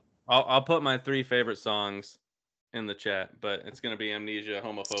right. Well, I'll put my 3 favorite songs in the chat, but it's going to be amnesia,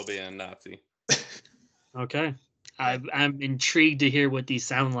 homophobia, and Nazi. Okay. I'm intrigued to hear what these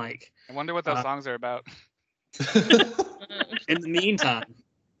sound like. I wonder what those songs are about. In the meantime,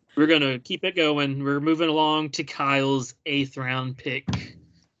 we're going to keep it going. We're moving along to Kyle's 8th round pick.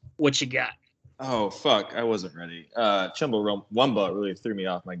 What you got? Oh, fuck. I wasn't ready. Chumbawamba really threw me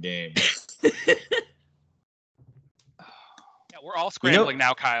off my game. Yeah, we're all scrambling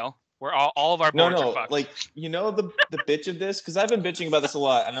now, Kyle. We're all of our boards are fucked. Like, you know the bitch of this? Because I've been bitching about this a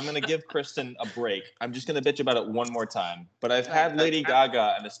lot, and I'm going to give Kristen a break. I'm just going to bitch about it one more time. But I've had Lady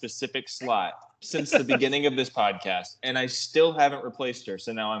Gaga in a specific slot since the beginning of this podcast, and I still haven't replaced her.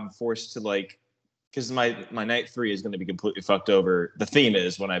 So now I'm forced to, like, because my night 3 is going to be completely fucked over. The theme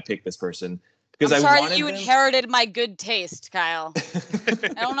is when I pick this person. Because I'm sorry that you inherited my good taste, Kyle.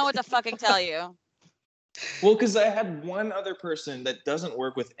 I don't know what to fucking tell you. Well, because I had one other person that doesn't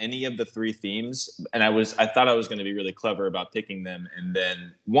work with any of the 3 themes, and I thought I was going to be really clever about picking them, and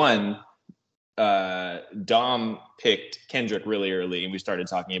then Dom picked Kendrick really early, and we started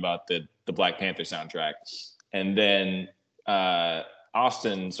talking about the Black Panther soundtrack, and then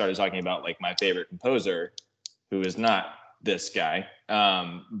Austin started talking about like my favorite composer, who is not this guy,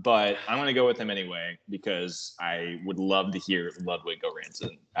 but I'm going to go with him anyway because I would love to hear Ludwig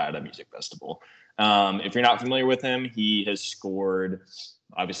Göransson at a music festival. If you're not familiar with him, he has scored,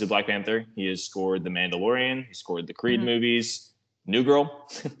 obviously, Black Panther. He has scored The Mandalorian. He scored the Creed movies, New Girl,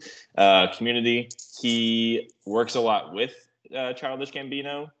 Community. He works a lot with Childish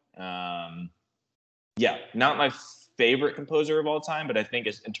Gambino. Yeah, not my favorite composer of all time, but I think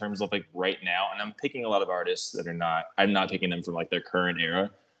it's in terms of like right now, and I'm picking a lot of artists that I'm not picking them from like their current era.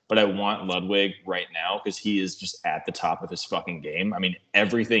 But I want Ludwig right now because he is just at the top of his fucking game. I mean,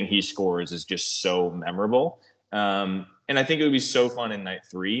 everything he scores is just so memorable. And I think it would be so fun in night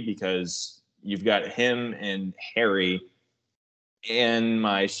 3 because you've got him and Harry and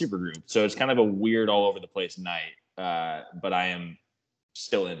my supergroup. So it's kind of a weird all over the place night. But I am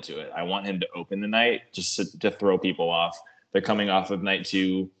still into it. I want him to open the night just to throw people off. They're coming off of night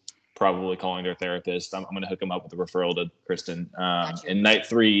 2. Probably calling their therapist. I'm going to hook them up with a referral to Kristen. In night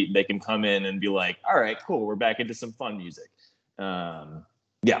 3, they can come in and be like, all right, cool. We're back into some fun music.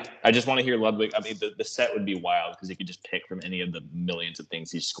 Yeah, I just want to hear Ludwig. I mean, the set would be wild because he could just pick from any of the millions of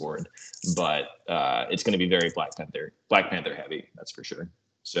things he's scored. But it's going to be very Black Panther heavy. That's for sure.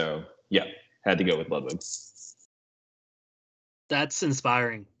 So yeah, had to go with Ludwig. That's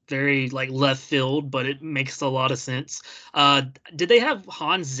inspiring. Very like left field, but it makes a lot of sense. Did they have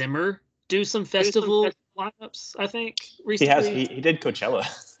Hans Zimmer do some festival lineups? I think recently He did Coachella.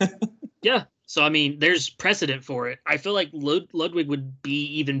 Yeah, so I mean, there's precedent for it. I feel like Ludwig would be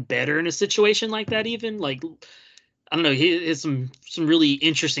even better in a situation like that. Even like I don't know, he has some really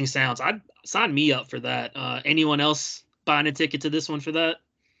interesting sounds. I'd sign me up for that. Anyone else buying a ticket to this one for that?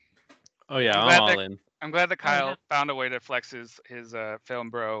 Oh yeah, I'm all in. I'm glad that Kyle found a way to flex his film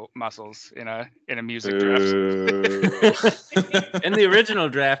bro muscles in a music draft. In the original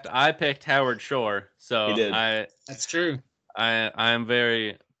draft, I picked Howard Shore, so He did. That's true. I am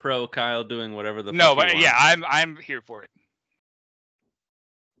very pro Kyle doing whatever the No, fuck but he yeah, wants. I'm here for it.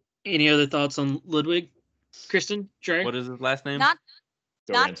 Any other thoughts on Ludwig? Kristen, Dre? What is his last name? Not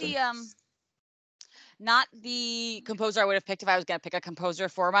Göransson. not the composer I would have picked if I was going to pick a composer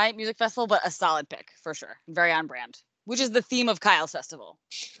for my music festival, but a solid pick for sure. Very on brand, which is the theme of Kyle's festival.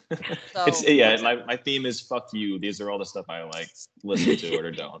 So, My theme is fuck you. These are all the stuff I like. Listen to it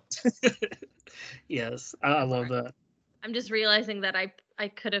or don't. Yes, I love that. I'm just realizing that I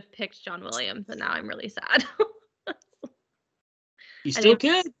could have picked John Williams, and now I'm really sad. You still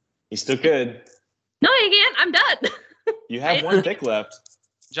could. He still could. No, I can't. I'm done. You have one pick left.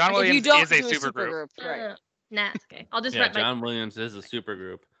 John if you Williams don't is a do supergroup. right? Nah, it's okay. I'll just Yeah, write my. John Williams is a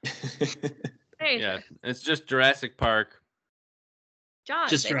supergroup. There you Yeah, go. it's just Jurassic Park. Jaws.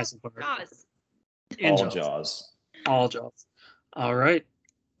 Just they- Jurassic Park. Jaws. And All Jaws. All Jaws. All right.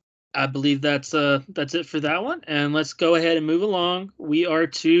 I believe that's it for that one. And let's go ahead and move along. We are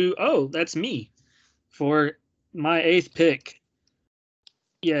to that's me for my 8th pick.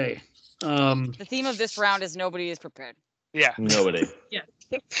 Yay. The theme of this round is nobody is prepared. Yeah. Nobody.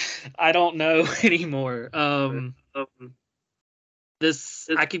 I don't know anymore. This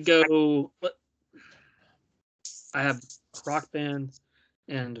I could go. I have rock band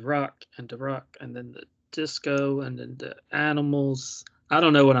and rock and the rock and then the disco and then the animals. I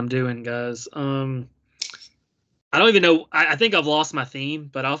don't know what I'm doing, guys. I don't even know. I think I've lost my theme,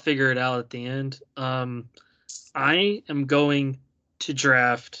 but I'll figure it out at the end. I am going to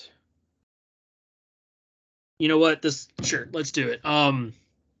draft. You know what? Sure, let's do it.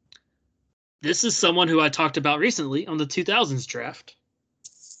 this is someone who I talked about recently on the 2000s draft.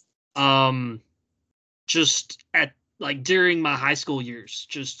 Just at like during my high school years,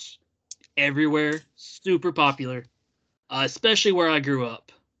 just everywhere, super popular, especially where I grew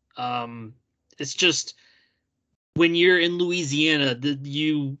up. It's just when you're in Louisiana,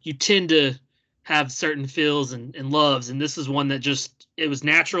 you tend to have certain feels and loves, and this is one that just it was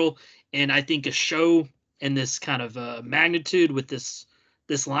natural, and I think a show in this kind of magnitude with this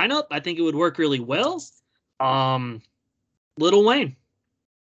lineup, I think it would work really well. Lil Wayne,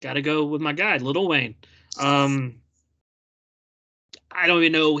 gotta go with my guy, Lil Wayne. I don't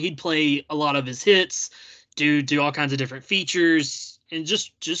even know, he'd play a lot of his hits, do all kinds of different features, and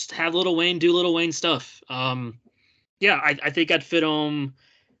just have Lil Wayne do Lil Wayne stuff. Yeah, I think I'd fit on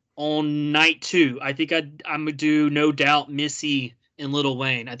night 2. I think I'm gonna do No Doubt, Missy, and Lil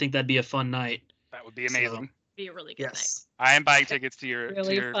Wayne. I think that'd be a fun night. That would be amazing. Be a really good Yes. I am buying tickets to your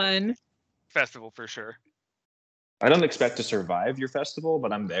Really fun. festival for sure. I don't expect to survive your festival,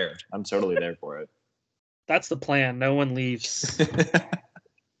 but I'm there. I'm totally there for it. That's the plan. No one leaves.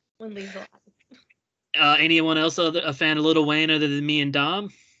 One leaves alive. Anyone else a fan of Lil Wayne other than me and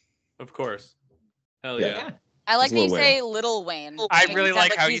Dom? Of course. Hell Yeah. yeah. I like It's that you Lil say Little Wayne. I Makes really it sound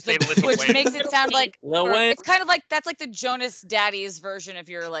like how you he's say the- Little which Wayne. makes it sound like Lil or Wayne. it's kind of like that's like the Jonas Daddies version of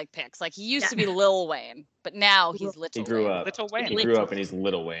your like picks. Like he used to be Lil Wayne, but now he's Little. He grew Wayne. up. Little Wayne. He grew up and he's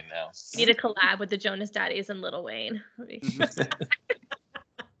Little Wayne now. Need a collab with the Jonas Daddies and Lil Wayne.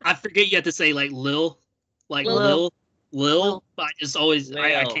 I forget you have to say like Lil, like Lil. Lil. But I just always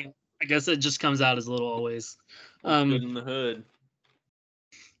I Lil. can't. I guess it just comes out as Lil always. Good in the hood.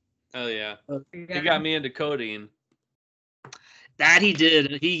 Hell yeah. He got me into codeine. That he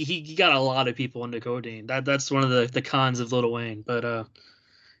did. He got a lot of people into codeine. That's one of the cons of Lil Wayne. But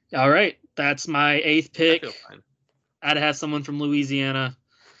all right, that's my 8th I pick. feel fine. I had to have someone from Louisiana.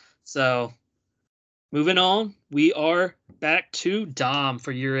 So moving on, we are back to Dom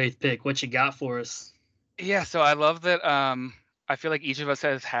for your 8th pick. What you got for us? Yeah, so I love that. I feel like each of us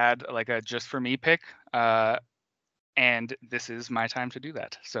has had like a just for me pick, and this is my time to do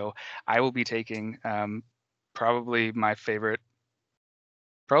that. So I will be taking probably my favorite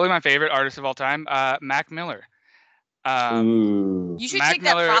artist of all time, Mac Miller. Ooh. You should Mac take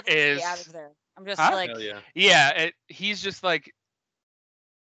that Miller prophecy is- out of there. I'm just Huh? like Hell yeah. Yeah, he's just like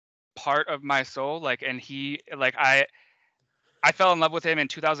part of my soul. Like, and he like I fell in love with him in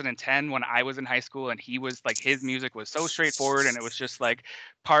 2010 when I was in high school, and he was like his music was so straightforward, and it was just like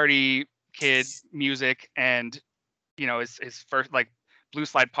party kid music, and you know his first like Blue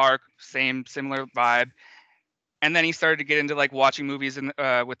Slide Park, similar vibe, and then he started to get into like watching movies and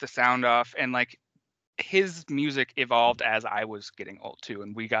with the sound off, and like his music evolved as I was getting old too,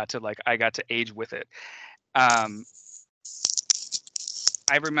 and I got to age with it.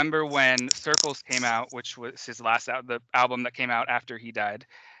 I remember when Circles came out, which was his last the album that came out after he died,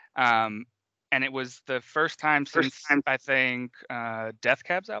 and it was the first time since I think Death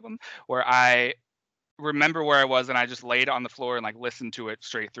Cab's album where I remember where I was and I just laid on the floor and like listened to it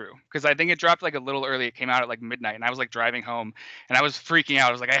straight through, because I think it dropped like a little early. It came out at like midnight, and I was like driving home, and I was freaking out.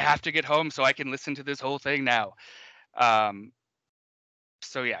 I was like, I have to get home so I can listen to this whole thing now.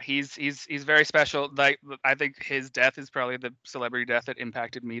 So yeah, he's very special. Like I think his death is probably the celebrity death that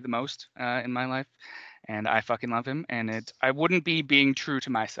impacted me the most in my life, and I fucking love him. And I wouldn't be being true to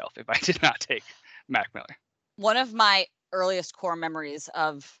myself if I did not take Mac Miller. one of my earliest core memories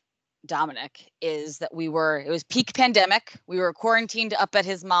of Dominic is that it was peak pandemic. We were quarantined up at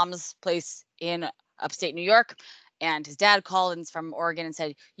his mom's place in upstate New York, and his dad called in from Oregon and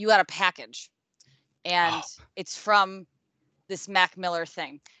said, "You got a package, and it's from this Mac Miller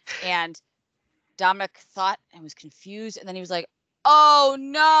thing." And Dominic thought and was confused, and then he was like, "Oh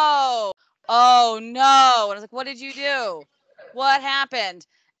no, oh no." And I was like, "What did you do? What happened?"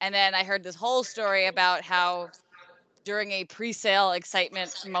 And then I heard this whole story about how during a pre-sale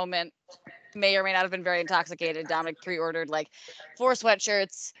excitement moment, may or may not have been very intoxicated, Dominic pre-ordered like 4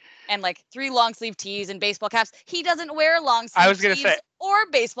 sweatshirts and like 3 long sleeve tees and baseball caps. He doesn't wear long sleeve I was gonna tees say- or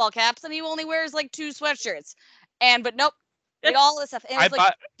baseball caps, and he only wears like 2 sweatshirts. But nope, did all this stuff. And I it's like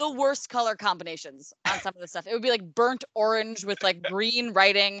bought the worst color combinations on some of the stuff. It would be like burnt orange with like green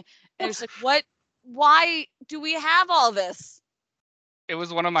writing. And it was like, what? Why do we have all this? it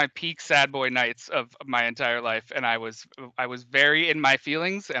was one of my peak sad boy nights of my entire life, and I was very in my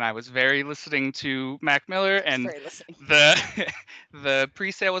feelings, and I was very listening to Mac Miller, and Very listening. the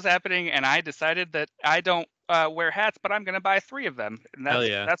pre-sale was happening, and I decided that I don't wear hats, but I'm gonna buy 3 of them, and Hell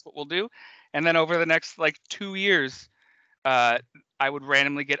yeah. that's what we'll do. And then over the next like 2 years, I would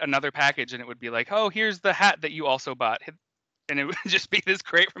randomly get another package, and it would be like, oh, here's the hat that you also bought. and it would just be this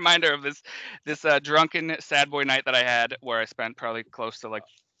great reminder of this drunken sad boy night that I had, where I spent probably close to like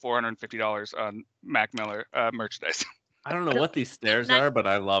 $450 on Mac Miller merchandise. I don't know what these stairs are, but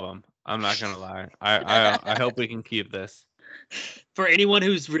I love them. I'm not gonna lie. I hope we can keep this. For anyone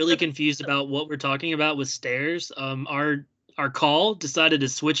who's really confused about what we're talking about with stairs, our call decided to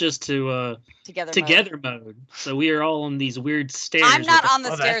switch us to together mode. So we are all on these weird stairs. I'm not on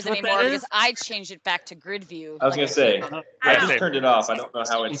the Oh, stairs that's what anymore that because is? I changed it back to grid view. I was gonna say, I just Same. turned it off. I don't know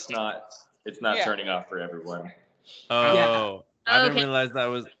how it's not Yeah. turning off for everyone. Oh, I didn't Okay. realize that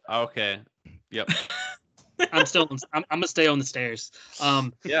was okay. Yep. I'm gonna stay on the stairs.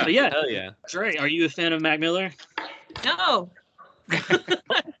 Yeah. But yeah, Hell yeah. Dre, are you a fan of Mac Miller? No,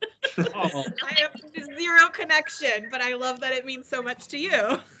 Oh, I have zero connection, but I love that it means so much to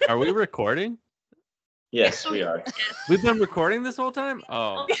you. Are we recording? Yes, we are. We've been recording this whole time? Oh,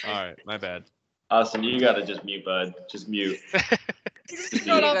 all right. My bad. Austin, you gotta just mute, bud. Just mute. Going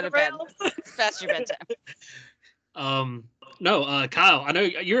You off go the to bed. rails. It's past your bedtime. no, Kyle, I know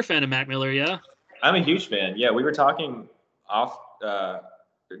you're a fan of Mac Miller, yeah? I'm a huge fan. Yeah, we were talking off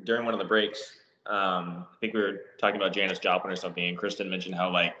during one of the breaks. I think we were talking about Janis Joplin or something, and Kristen mentioned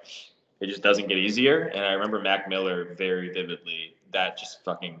how like it just doesn't get easier. And I remember Mac Miller very vividly. That just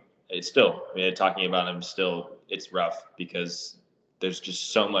fucking it's still. I mean, talking about him still, it's rough because there's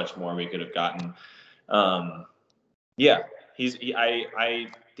just so much more we could have gotten. Yeah, I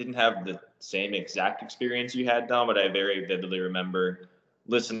didn't have the same exact experience you had, Dom, but I very vividly remember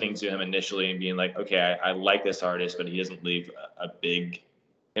listening to him initially and being like, okay, I like this artist, but he doesn't leave a big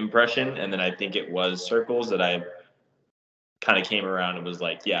impression. And then I think it was Circles that I kind of came around and was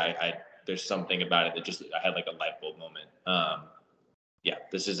like, yeah, I there's something about it that just I had like a light bulb moment. Yeah,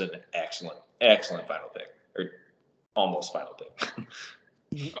 this is an excellent final pick, or almost final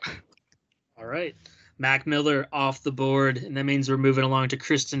pick. All right. Mac Miller off the board, and that means we're moving along to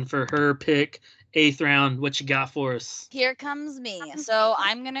Kristen for her pick. 8th round. What you got for us? Here comes me. So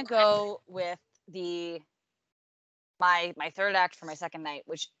I'm gonna go with my third act for my second night,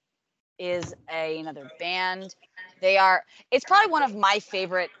 which is another band. It's probably one of my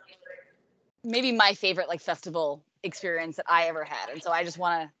favorite, maybe my favorite like festival experience that I ever had. And so I just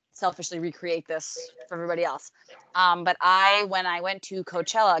want to selfishly recreate this for everybody else. But when I went to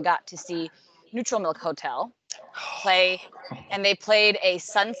Coachella, I got to see Neutral Milk Hotel play, and they played a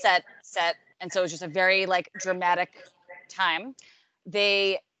sunset set. And so it was just a very like dramatic time.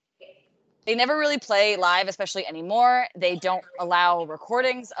 They never really play live, especially anymore. They don't allow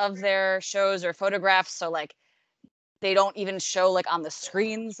recordings of their shows or photographs. So like they don't even show like on the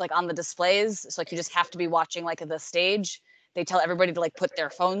screens, like on the displays. So like you just have to be watching like the stage. They tell everybody to like put their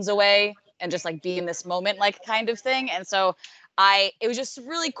phones away and just like be in this moment, like kind of thing. And so it was just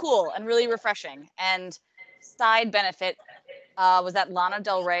really cool and really refreshing. And side benefit was that Lana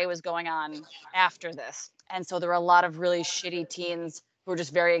Del Rey was going on after this. And so there were a lot of really shitty teens who were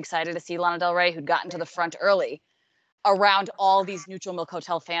just very excited to see Lana Del Rey, who'd gotten to the front early, around all these Neutral Milk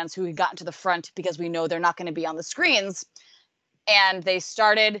Hotel fans who had gotten to the front because we know they're not going to be on the screens. And they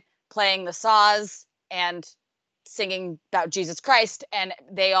started playing the saws and singing about Jesus Christ, and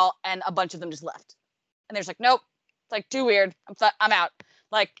a bunch of them just left. And they're just like, nope, it's like too weird. I'm out.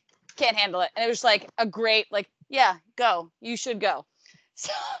 Like, can't handle it. And it was like a great, like, yeah, go. You should go.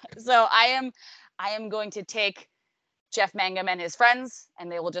 So I am going to take Jeff Mangum and his friends,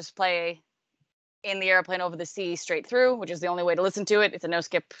 and they will just play In the Airplane Over the Sea straight through, which is the only way to listen to it. It's a no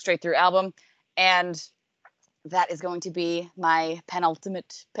skip straight through album. And that is going to be my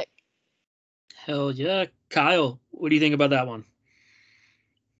penultimate pick. Hell yeah. Kyle, what do you think about that one?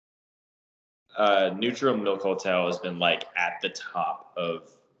 Neutral Milk Hotel has been like at the top of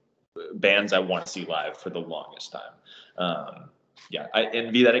bands I want to see live for the longest time. Yeah, I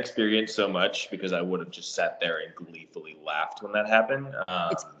envy that experience so much because I would have just sat there and gleefully laughed when that happened.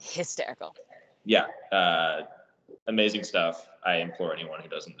 It's hysterical. Yeah, amazing stuff. I implore anyone who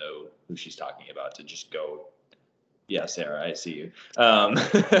doesn't know who she's talking about to just go. Yeah, Sarah, I see you.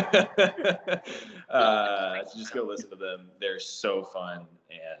 Just go listen to them. They're so fun,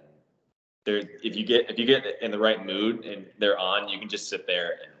 and if you get in the right mood and they're on, you can just sit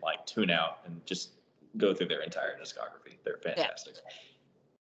there and like tune out and just go through their entire discography. They're fantastic.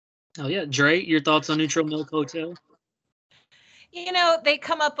 Oh yeah, Dre, your thoughts on Neutral Milk Hotel? You know, they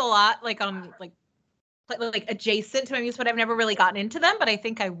come up a lot, like on like adjacent to my music, but I've never really gotten into them. But I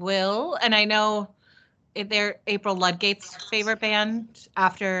think I will, and I know they're April Ludgate's favorite band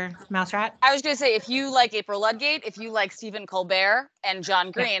after Mouse Rat. I was going to say, if you like April Ludgate, if you like Stephen Colbert and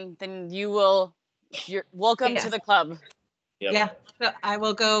John Green, then you're welcome to the club. Yep. Yeah, so I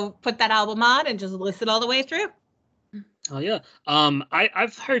will go put that album on and just listen all the way through. Oh yeah.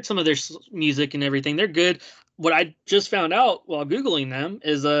 I've heard some of their music and everything. They're good. What I just found out while googling them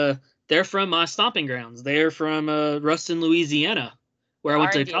is they're from my stomping grounds. They're from Ruston, Louisiana, where I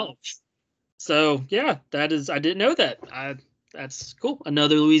went to R&D. college. So yeah, that is I didn't know that. That's cool.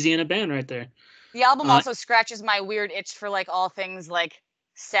 Another Louisiana band right there. The album Uh, also scratches my weird itch for like all things like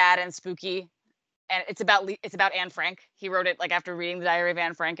sad and spooky. And it's about Anne Frank. He wrote it like after reading the Diary of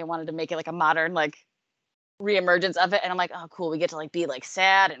Anne Frank and wanted to make it like a modern like reemergence of it. And I'm like, oh cool, we get to like be like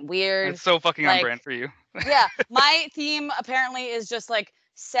sad and weird. It's so fucking on like- brand for you. Yeah, my theme apparently is just like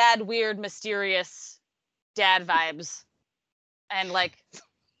sad, weird, mysterious dad vibes, and like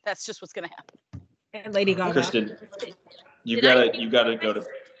that's just what's gonna happen. And Lady Gaga. Kristen, you Did I- gotta go to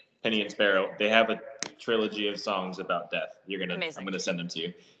Penny and Sparrow. They have a trilogy of songs about death. Amazing. I'm gonna send them to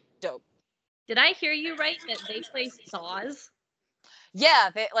you. Dope. Did I hear you right that they play saws? Yeah,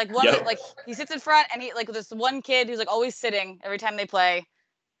 they like one Yep. like he sits in front and he like this one kid who's like always sitting every time they play,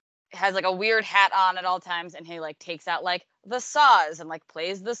 has like a weird hat on at all times, and he like takes out like the saws and like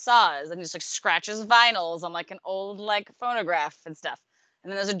plays the saws and just like scratches vinyls on like an old like phonograph and stuff.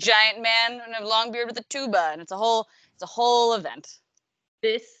 And then there's a giant man and a long beard with a tuba, and it's a whole event.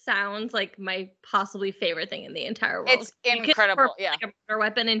 This sounds like my possibly favorite thing in the entire world. It's You can incredible. incorporate, Yeah. like, a murder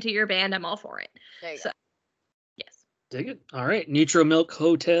weapon into your band. I'm all for it. There you So- go. Yes. dig it. All right, Neutral Milk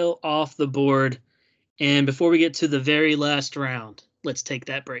Hotel off the board. And before we get to the very last round, let's take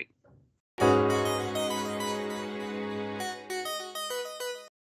that break.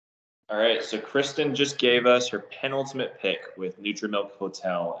 All right, so Kristen just gave us her penultimate pick with Nutrimilk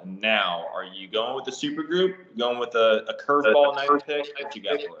Hotel, and now are you going with the supergroup? Going with a curveball night pick? What you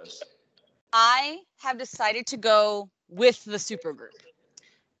got for us? I have decided to go with the supergroup.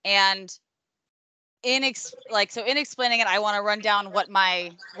 And in explaining it, I want to run down what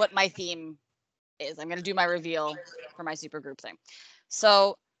my theme is. I'm going to do my reveal for my supergroup thing.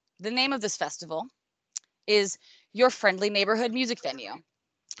 So, the name of this festival is Your Friendly Neighborhood Music Venue.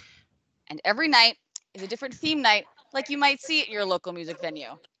 And every night is a different theme night, like you might see at your local music venue.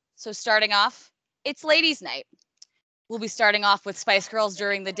 So starting off, it's Ladies' Night. We'll be starting off with Spice Girls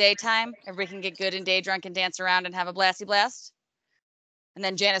during the daytime. Everybody can get good and day drunk and dance around and have a blasty blast. And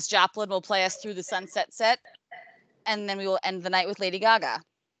then Janis Joplin will play us through the sunset set. And then we will end the night with Lady Gaga.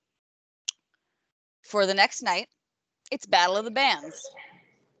 For the next night, it's Battle of the Bands.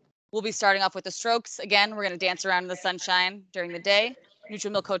 We'll be starting off with the Strokes. Again, we're going to dance around in the sunshine during the day.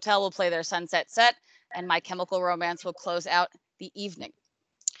 Neutral Milk Hotel will play their sunset set, and My Chemical Romance will close out the evening.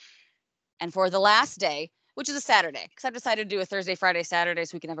 And for the last day, which is a Saturday, because I've decided to do a Thursday, Friday, Saturday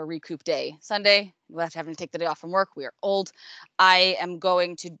so we can have a recoup day. Sunday, we'll have to take the day off from work. We are old. I am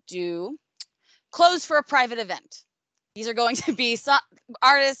going to do Close for a Private Event. These are going to be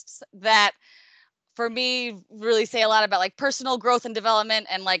artists that, for me, really say a lot about like personal growth and development,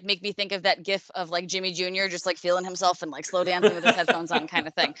 and like make me think of that gif of like Jimmy Jr. just like feeling himself and like slow dancing with his headphones on kind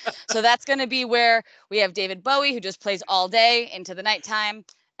of thing. So that's going to be where we have David Bowie, who just plays all day into the nighttime.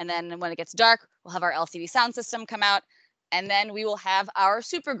 And then when it gets dark, we'll have our LCD sound system come out. And then we will have our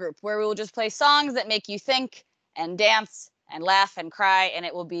supergroup where we will just play songs that make you think and dance and laugh and cry. And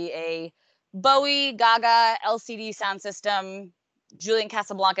it will be a Bowie, Gaga, LCD sound system, Julian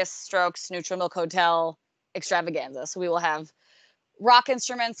Casablancas Strokes, Neutral Milk Hotel extravaganza. So we will have rock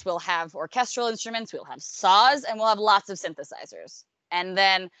instruments, we'll have orchestral instruments, we'll have saws, and we'll have lots of synthesizers. And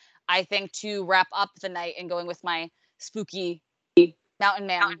then I think to wrap up the night and going with my spooky Mountain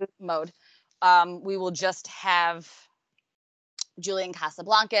Man mode, we will just have Julian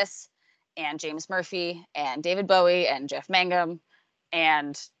Casablancas and James Murphy and David Bowie and Jeff Mangum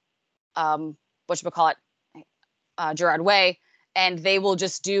and Gerard Way. And they will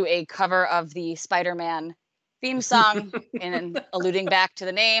just do a cover of the Spider-Man theme song and alluding back to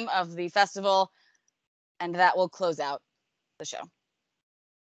the name of the festival. And that will close out the show.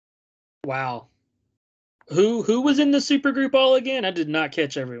 Wow. Who was in the supergroup all again? I did not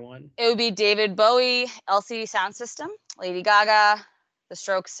catch everyone. It would be David Bowie, LCD Sound System, Lady Gaga, The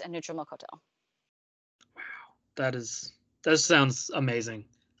Strokes, and Neutral Milk Hotel. That sounds amazing.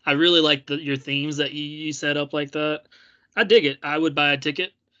 I really like your themes that you set up like that. I dig it. I would buy a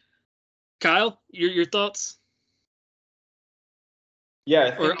ticket. Kyle, your thoughts?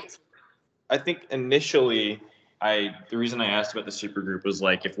 Yeah, I think initially the reason I asked about the supergroup was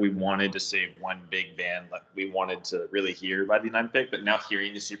like if we wanted to save one big band, like we wanted to really hear by the ninth pick, but now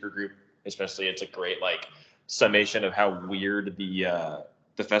hearing the supergroup, especially, it's a great like summation of how weird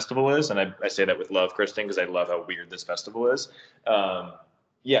the festival is, and I say that with love, Kristen, because I love how weird this festival is.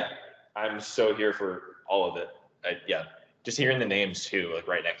 Yeah, I'm so here for all of it. Just hearing the names too, like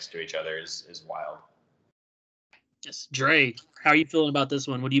right next to each other, is wild. Yes, Dre, how are you feeling about this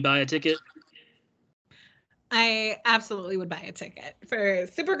one? Would you buy a ticket? I absolutely would buy a ticket for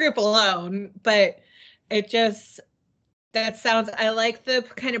Supergroup alone, but it just I like the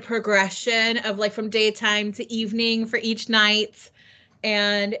kind of progression of like from daytime to evening for each night.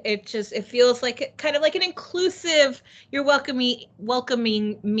 And it feels like kind of like an inclusive, you're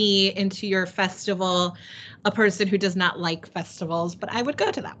welcoming me into your festival, a person who does not like festivals, but I would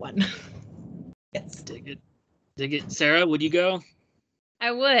go to that one. Yes. Dig it. Dig it. Sarah, would you go?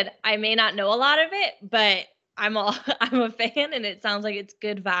 I would. I may not know a lot of it, but I'm a fan, and it sounds like it's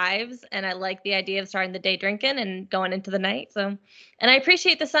good vibes, and I like the idea of starting the day drinking and going into the night. So, and I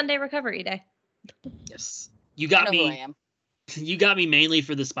appreciate the Sunday recovery day. Yes. You I got know who I me. am. You got me mainly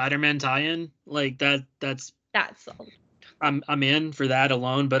for the Spider-Man tie-in. Like that's all. I'm in for that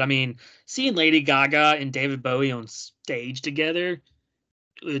alone. But I mean, seeing Lady Gaga and David Bowie on stage together,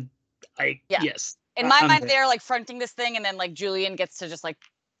 Yeah. yes. In my I'm mind, there. they're like fronting this thing, and then like Julian gets to just like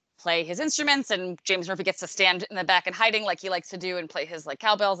play his instruments, and James Murphy gets to stand in the back and hiding like he likes to do and play his like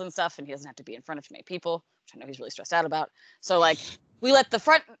cowbells and stuff, and he doesn't have to be in front of too many people, which I know he's really stressed out about. So like we let the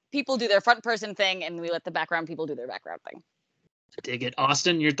front people do their front person thing, and we let the background people do their background thing. Dig it.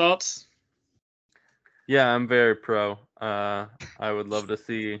 Austin, your thoughts? Yeah, I'm very pro. I would love to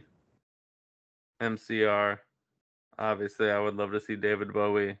see MCR. Obviously, I would love to see David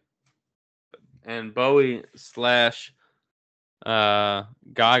Bowie. And Bowie slash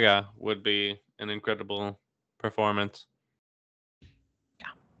Gaga would be an incredible performance.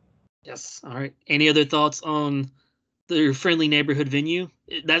 Yes. All right. Any other thoughts on the friendly neighborhood venue?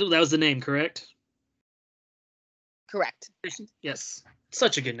 That was the name, correct? Correct. Yes.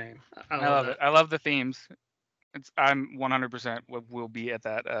 Such a good name. I love it. I love the themes. I'm 100% will be at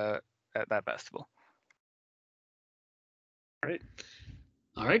that festival.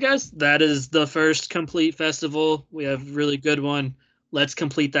 All right, guys. That is the first complete festival. We have a really good one. Let's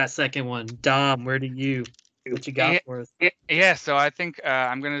complete that second one. Dom, what you got for us? Yeah, so I think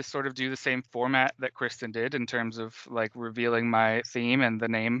I'm going to sort of do the same format that Kristen did in terms of like revealing my theme and the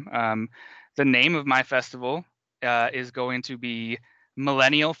name. The name of my festival is going to be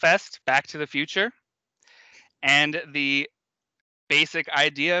Millennial Fest Back to the Future. And the basic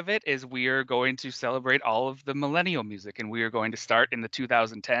idea of it is we are going to celebrate all of the millennial music, and we are going to start in the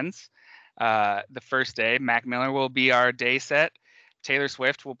 2010s. The first day, Mac Miller will be our day set. Taylor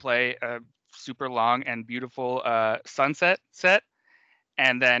Swift will play a super long and beautiful sunset set,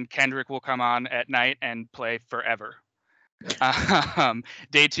 and then Kendrick will come on at night and play Forever.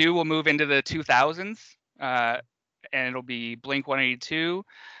 Day two will move into the 2000s, and it'll be Blink-182,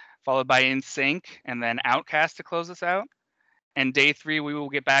 followed by NSYNC, and then Outkast to close us out. And day three, we will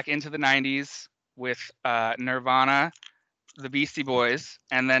get back into the 90s with Nirvana, the Beastie Boys,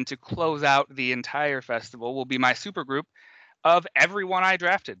 and then to close out the entire festival will be my supergroup of everyone I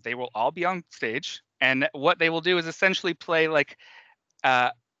drafted. They will all be on stage, and what they will do is essentially play like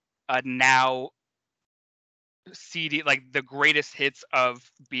a now CD, like the greatest hits of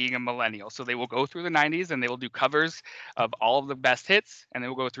being a millennial. So they will go through the 90s and they will do covers of all of the best hits, and they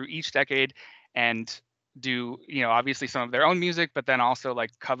will go through each decade and do, obviously some of their own music, but then also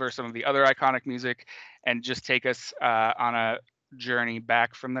like cover some of the other iconic music and just take us on a journey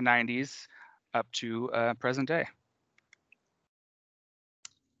back from the 90s up to present day.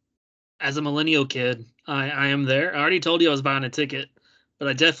 As a millennial kid, I am there. I already told you I was buying a ticket, but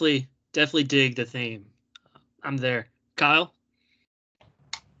I definitely dig the theme. I'm there. Kyle?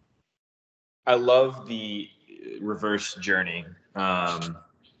 I love the reverse journey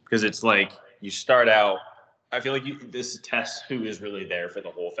because it's like you start out. I feel like this tests who is really there for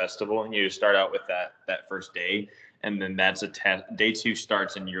the whole festival, and you start out with that first day, and then that's a test. Day two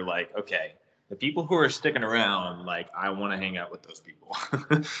starts, and you're like, okay, the people who are sticking around, like I want to hang out with those people.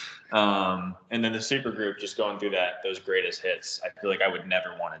 And then the super group just going through those greatest hits. I feel like I would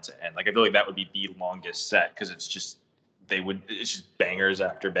never want it to end. Like I feel like that would be the longest set because it's just bangers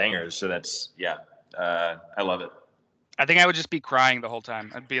after bangers. So that's I love it. I think I would just be crying the whole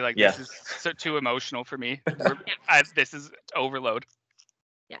time. I'd be like, this is too emotional for me. This is overload.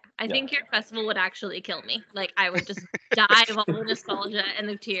 Yeah, I think your festival would actually kill me. Like I would just die of all the nostalgia and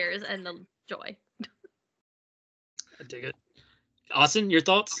the tears and the joy. I dig it. Austin, your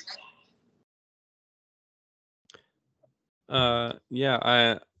thoughts? Dom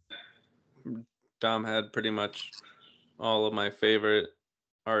had pretty much all of my favorite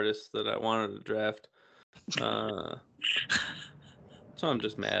artists that I wanted to draft. So I'm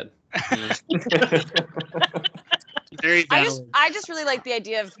just mad. Very I just really like the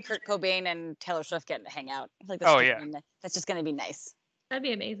idea of Kurt Cobain and Taylor Swift getting to hang out. I feel like that's just going to be nice. That'd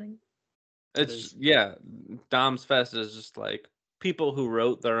be amazing. It's yeah, Dom's Fest is just like people who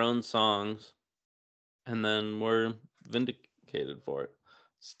wrote their own songs and then were vindicated for it.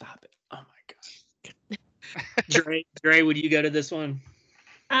 Stop it. Oh my god. Dre, would you go to this one?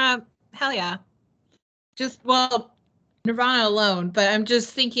 Hell yeah. Just well, Nirvana alone, but I'm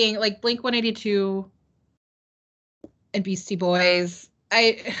just thinking like Blink 182 and Beastie Boys.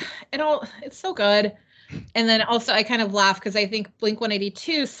 It's so good. And then also I kind of laugh because I think Blink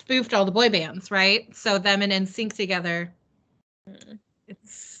 182 spoofed all the boy bands, right? So them and NSYNC together.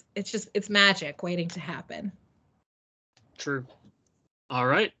 It's magic waiting to happen. True. All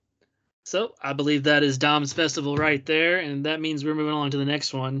right. So I believe that is Dom's Festival right there, and that means we're moving on to the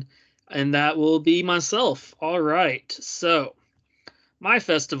next one, and that will be myself. All right. So my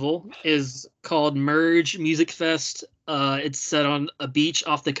festival is called Merge Music Fest. It's set on a beach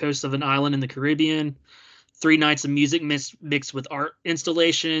off the coast of an island in the Caribbean. 3 nights of music mixed with art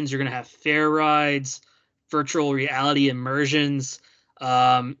installations. You're going to have fair rides, virtual reality immersions,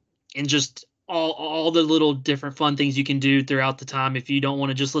 and just all the little different fun things you can do throughout the time if you don't want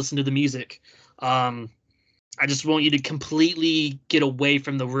to just listen to the music. I just want you to completely get away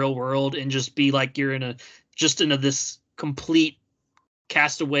from the real world and just be like you're in this complete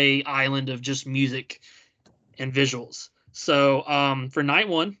castaway island of just music and visuals. So for night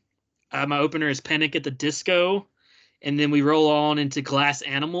one, my opener is Panic at the Disco, and then we roll on into Glass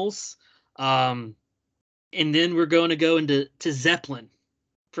Animals, and then we're going to go into Zeppelin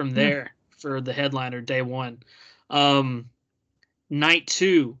from there for the headliner day one. Night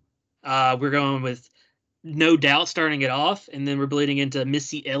two, we're going with No Doubt starting it off, and then we're bleeding into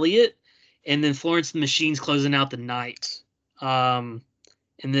Missy Elliott, and then Florence and the Machine's closing out the night. And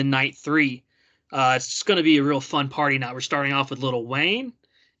then night three, it's just going to be a real fun party night. We're starting off with Lil Wayne,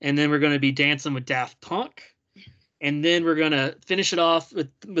 and then we're going to be dancing with Daft Punk, and then we're going to finish it off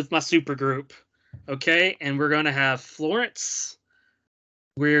with my super group, okay? And we're going to have Florence.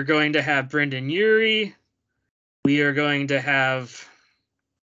 We're going to have Brendan Urie. We are going to have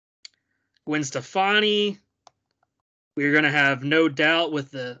Gwen Stefani. We're going to have No Doubt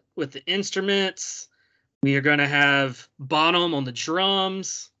with the instruments. We are going to have Bonham on the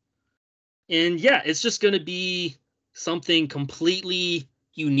drums. And yeah, it's just going to be something completely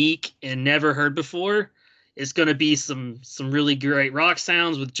unique and never heard before. It's going to be some really great rock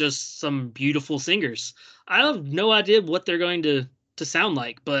sounds with just some beautiful singers. I have no idea what they're going to sound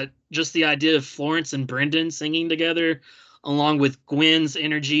like, but just the idea of Florence and Brendan singing together along with Gwen's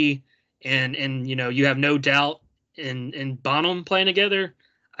energy and you have No Doubt and Bonham playing together.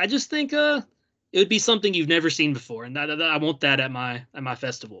 I just think it would be something you've never seen before, and I want that at my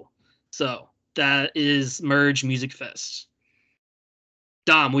festival. So that is Merge Music Fest.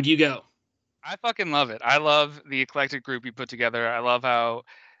 Dom, would you go? I fucking love it. I love the eclectic group you put together. I love how,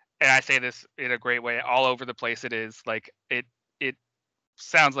 and I say this in a great way, all over the place it is. Like it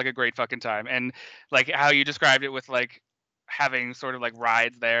sounds like a great fucking time. And like how you described it with like having sort of like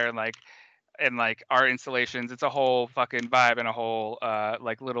rides there and like art installations. It's a whole fucking vibe and a whole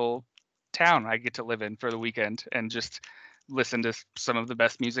like little town I get to live in for the weekend and just listen to some of the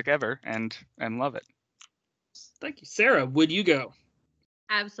best music ever and love it. Thank you. Sarah, would you go?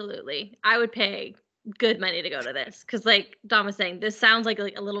 Absolutely. I would pay good money to go to this because like Dom was saying, this sounds like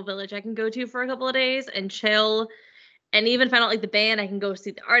a little village I can go to for a couple of days and chill. And even if I don't like the band, I can go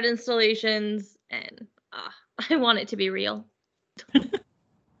see the art installations, and I want it to be real.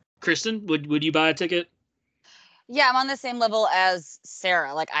 Kristen, would you buy a ticket? Yeah, I'm on the same level as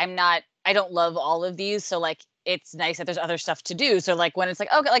Sarah. Like I don't love all of these, so like it's nice that there's other stuff to do. So like when it's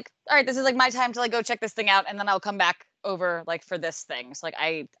like, okay, like all right, this is like my time to like go check this thing out, and then I'll come back over like for this thing. So like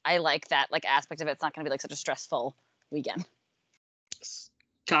I like that like aspect of it. It's not gonna be like such a stressful weekend.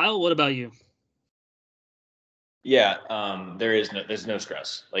 Kyle, what about you? Yeah, there's no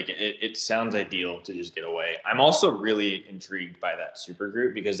stress. Like it sounds ideal to just get away. I'm also really intrigued by that super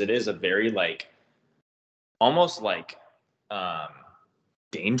group because it is a very like almost like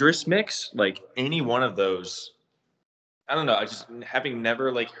dangerous mix. Like any one of those, I don't know. I just having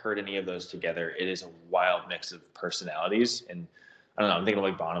never like heard any of those together, it is a wild mix of personalities. And I don't know, I'm thinking of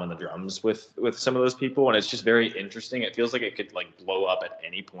like Bonham on the drums with some of those people, and it's just very interesting. It feels like it could like blow up at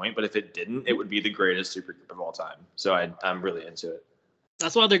any point, but if it didn't, it would be the greatest supergroup of all time. So I'm really into it.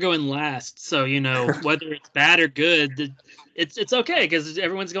 That's why they're going last. So whether it's bad or good, it's okay because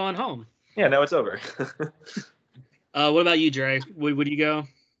everyone's going home. Yeah, no, it's over. What about you, Dre? Would you go?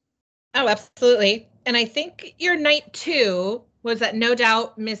 Oh, absolutely. And I think your night two was that No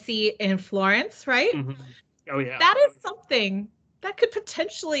Doubt, Missy, and Florence, right? Mm-hmm. Oh yeah. That is something that could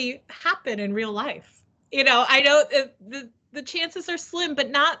potentially happen in real life. I know the chances are slim, but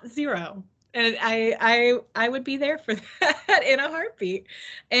not zero. And I would be there for that in a heartbeat.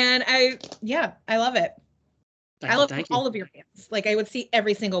 And I love it. I love all of your bands. Like I would see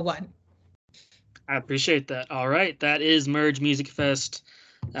every single one. I appreciate that. All right, that is Merge Music Fest.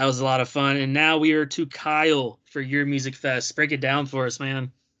 That was a lot of fun. And now we are to Kyle for your Music Fest. Break it down for us,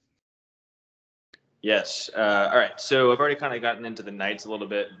 man. Yes. All right. So I've already kind of gotten into the nights a little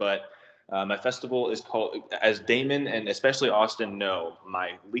bit, but my festival is called, as Damon and especially Austin know,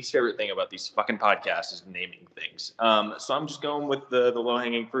 my least favorite thing about these fucking podcasts is naming things. So I'm just going with the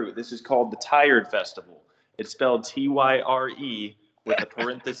low-hanging fruit. This is called the Tired Festival. It's spelled Tyre with a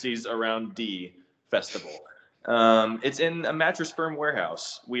parentheses around D Festival. It's in a Mattress Firm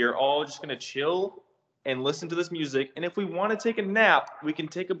warehouse. We are all just going to chill and listen to this music. And if we want to take a nap, we can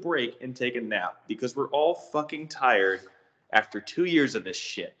take a break and take a nap because we're all fucking tired after 2 years of this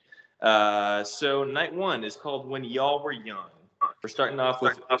shit. So night one is called When Y'all Were Young. We're starting off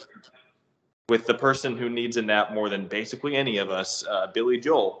with the person who needs a nap more than basically any of us, Billy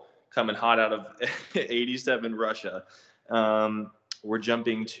Joel, coming hot out of 87 Russia. We're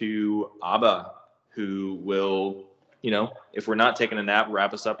jumping to ABBA, who will, if we're not taking a nap,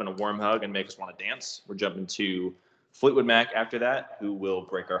 wrap us up in a warm hug and make us want to dance. We're jumping to Fleetwood Mac after that, who will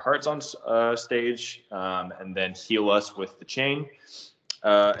break our hearts on stage and then heal us with The Chain.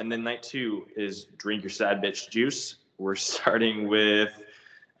 And then night two is Drink Your Sad Bitch Juice. We're starting with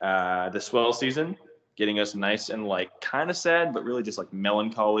the Swell Season, getting us nice and kind of sad, but really just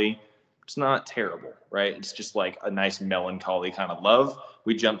melancholy. It's not terrible, right? It's just a nice melancholy kind of love.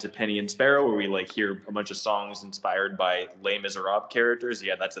 We jump to Penny and Sparrow, where we hear a bunch of songs inspired by Les Miserables characters.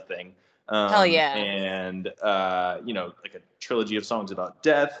 Yeah, that's a thing. Hell yeah. And a trilogy of songs about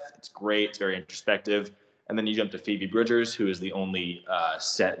death. It's great. It's very introspective. And then you jump to Phoebe Bridgers, who is the only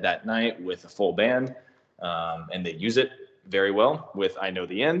set that night with a full band. And they use it very well with I Know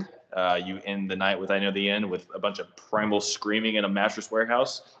the End. You end the night with I Know the End with a bunch of primal screaming in a mattress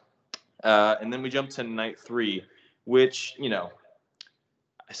warehouse. And then we jump to night three, which,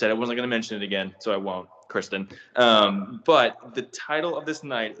 I said I wasn't going to mention it again, so I won't, Kristen. But the title of this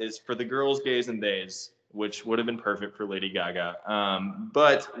night is For the Girls, Gays, and Days, which would have been perfect for Lady Gaga.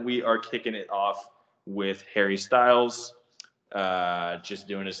 But we are kicking it off with Harry Styles, just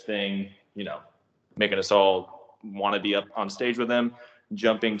doing his thing, making us all want to be up on stage with him,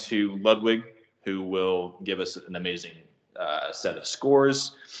 jumping to Ludwig, who will give us an amazing set of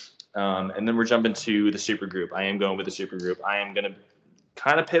scores. And then we're jumping to the supergroup. I am going with the supergroup. I am going to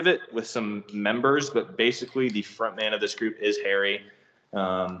kind of pivot with some members, but basically the front man of this group is Harry.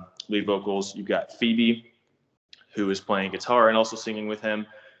 Lead vocals, you've got Phoebe, who is playing guitar and also singing with him.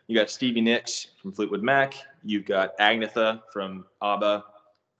 You got Stevie Nicks from Fleetwood Mac. You've got Agnetha from ABBA.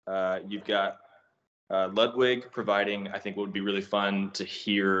 You've got Ludwig providing, I think, what would be really fun to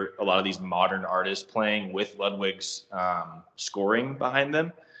hear a lot of these modern artists playing with Ludwig's scoring behind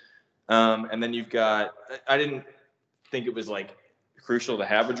them. And then you've got, I didn't think it was crucial to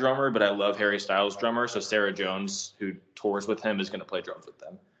have a drummer, but I love Harry Styles' drummer. So Sarah Jones, who tours with him, is going to play drums with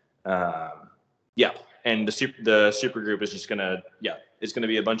them. And the super group is just it's going to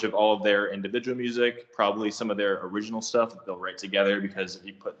be a bunch of all of their individual music, probably some of their original stuff that they'll write together, because if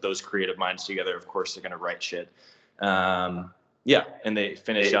you put those creative minds together, of course they're going to write shit. And they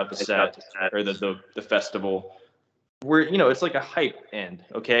finish out the set or the festival where, it's like a hype end.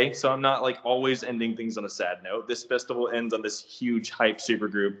 Okay. So I'm not always ending things on a sad note. This festival ends on this huge hype super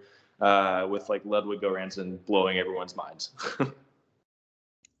group with Ludwig Göransson blowing everyone's minds.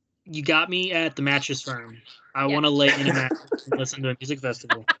 You got me at the Mattress Firm. I want to lay in a mattress and listen to a music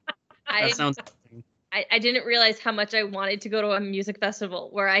festival. That sounds amazing. I didn't realize how much I wanted to go to a music festival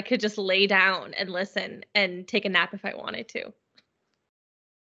where I could just lay down and listen and take a nap if I wanted to.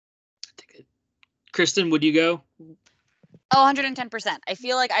 Kristen, would you go? Oh, 110%. I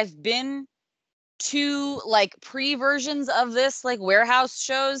feel like I've been to pre-versions of this warehouse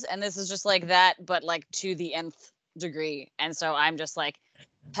shows, and this is just that, but to the nth degree. And so I'm just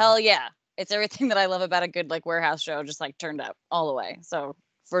hell yeah. It's everything that I love about a good warehouse show, just turned up all the way. So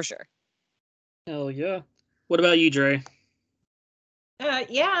for sure. Hell yeah. What about you, Dre?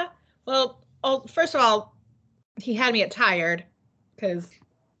 Yeah. Well, first of all, he had me at tired because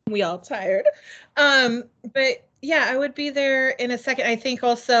we all tired. But yeah, I would be there in a second. I think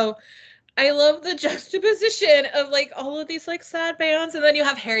also I love the juxtaposition of all of these sad bands, and then you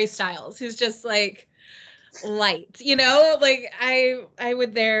have Harry Styles, who's just light, I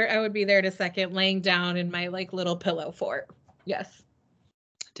would be there in a second, laying down in my little pillow fort. Yes.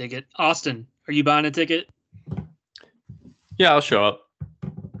 Ticket. Austin, are you buying a ticket? Yeah, I'll show up.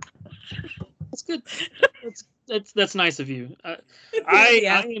 That's good. That's nice of you. Yeah.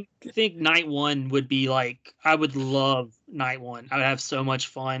 I think night one would be like, I would love night one. I would have so much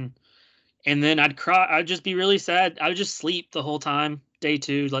fun, and then I'd cry. I'd just be really sad. I would just sleep the whole time. Day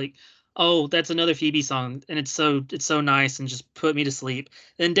two, like, oh, that's another Phoebe song, and it's so nice, and just put me to sleep.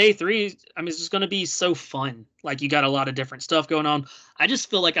 Then day three, I mean, it's just gonna be so fun. Like, you got a lot of different stuff going on. I just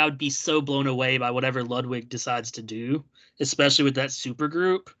feel like I would be so blown away by whatever Ludwig decides to do, especially with that super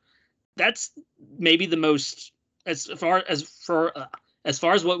group. That's maybe the most, as far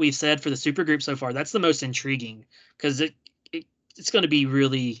as what we've said for the supergroup so far, that's the most intriguing, because it's going to be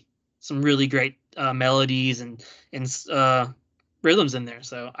really some really great melodies and rhythms in there.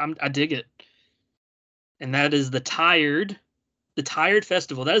 So I dig it. And that is the Tired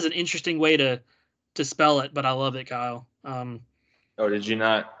Festival. That is an interesting way to spell it, but I love it, Kyle. Oh,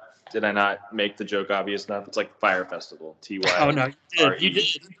 did I not make the joke obvious enough? It's like Fire Festival. TY. Oh no, you did.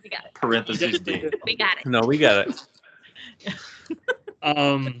 We got it. Parentheses D. We got it. No, we got it.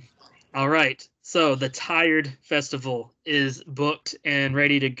 All right. So the Tired Festival is booked and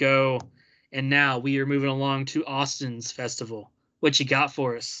ready to go. And now we are moving along to Austin's festival. What you got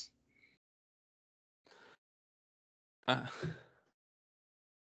for us? I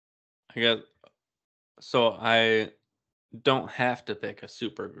guess so. I don't have to pick a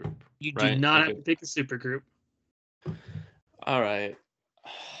super group. You right? do not I have to pick a super group. All right.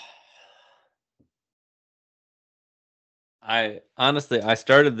 I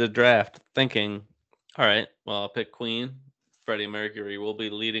started the draft thinking, all right, well, I'll pick Queen. Freddie Mercury will be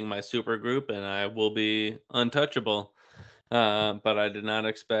leading my super group, and I will be untouchable. But I did not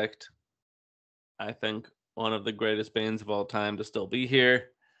expect, I think, one of the greatest bands of all time to still be here.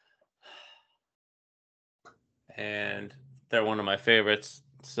 And they're one of my favorites,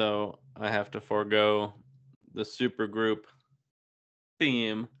 so I have to forego the super group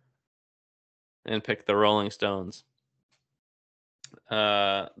theme and pick the Rolling Stones.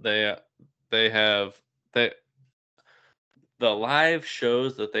 The live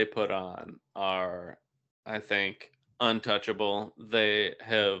shows that they put on are, I think, untouchable. They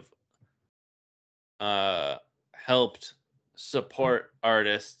have helped support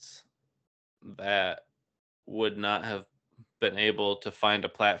artists that would not have been able to find a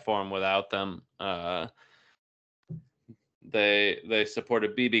platform without them. They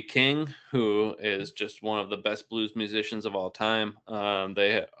supported B.B. King, who is just one of the best blues musicians of all time.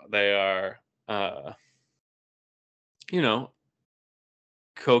 They are,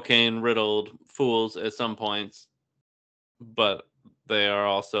 cocaine riddled fools at some points, but they are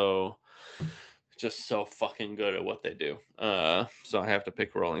also just so fucking good at what they do. So I have to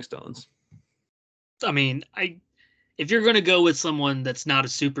pick Rolling Stones. I mean, if you're going to go with someone that's not a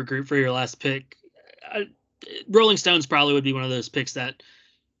super group for your last pick, Rolling Stones probably would be one of those picks that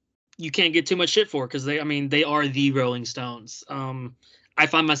you can't get too much shit for, because they are the Rolling Stones. I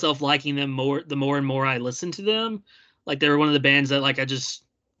find myself liking them more the more and more I listen to them. Like, they were one of the bands that, like, I just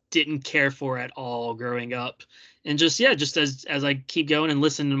didn't care for at all growing up, and just as I keep going and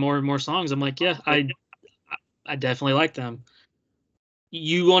listen to more and more songs, I'm like, yeah, I definitely like them.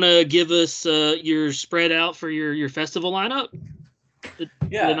 You want to give us your spread out for your festival lineup?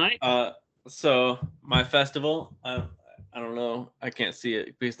 Tonight? So my festival, I don't know, I can't see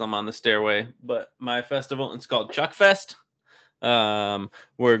it because I'm on the stairway, but my festival, it's called Chuck Fest.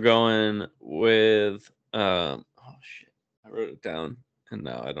 We're going with oh shit, I wrote it down and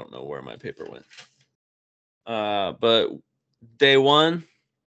now I don't know where my paper went. But day one,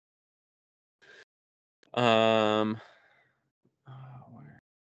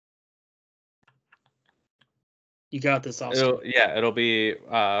 You got this, Austin. it'll be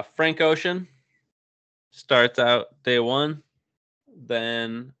Frank Ocean starts out day one,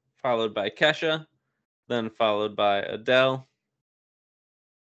 then followed by Kesha, then followed by Adele.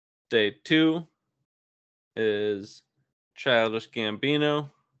 Day two is Childish Gambino,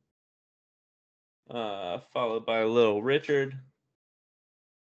 followed by Little Richard.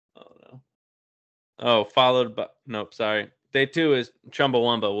 Oh no. Oh, followed by Day two is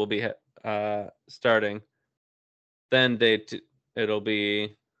Chumbawamba will be starting. Then day two it'll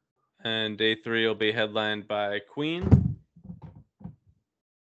be, and day three will be headlined by Queen.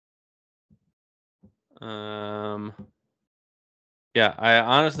 Yeah,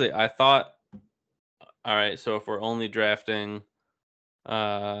 I thought, all right, so if we're only drafting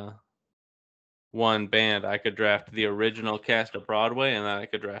one band, I could draft the original cast of Broadway, and then I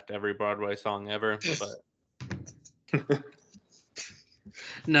could draft every Broadway song ever, but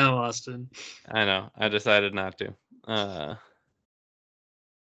No, Austin. I know, I decided not to.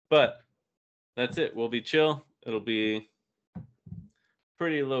 But that's it. We'll be chill. It'll be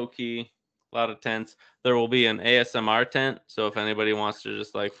pretty low key. A lot of tents. There will be an ASMR tent, so if anybody wants to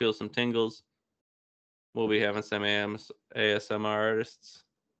just like feel some tingles, we'll be having some ASMR artists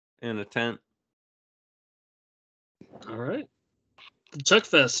in a tent. All right.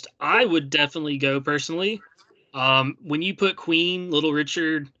 Chuckfest, I would definitely go personally. When you put Queen, Little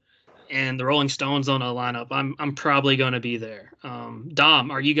Richard, and the Rolling Stones on a lineup, I'm probably going to be there.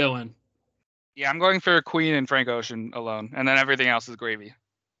 Dom, are you going? Yeah, I'm going for Queen and Frank Ocean alone, and then everything else is gravy.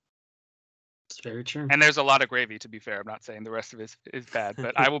 It's very true. And there's a lot of gravy, to be fair. I'm not saying the rest of it is bad,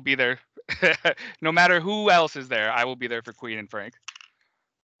 but I will be there. No matter who else is there, I will be there for Queen and Frank.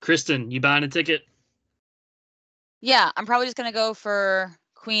 Kristen, you buying a ticket? Yeah, I'm probably just gonna go for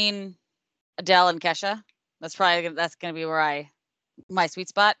Queen, Adele, and Kesha. That's gonna be where my sweet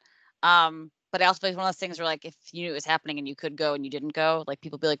spot. But I also it's one of those things where like if you knew it was happening and you could go and you didn't go, like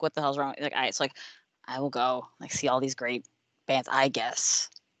people be like, "What the hell's wrong?" Like I will go, like see all these great bands. I guess.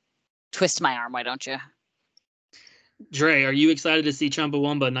 Twist my arm, why don't you? Dre, are you excited to see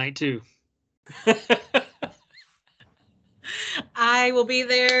Chumbawamba Night 2? I will be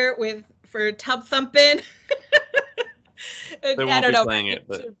there for Tub Thumpin'. They won't I don't be know. playing it,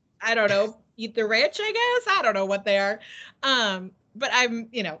 but I don't know. Eat the Rich, I guess. I don't know what they are. But I'm,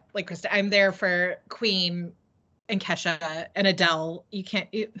 like Krista, I'm there for Queen and Kesha and Adele.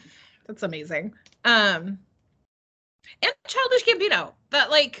 That's amazing. And Childish Gambino. But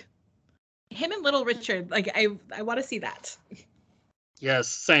like him and Little Richard, like I want to see that. Yes,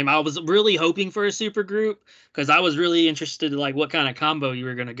 same. I was really hoping for a super group because I was really interested in like what kind of combo you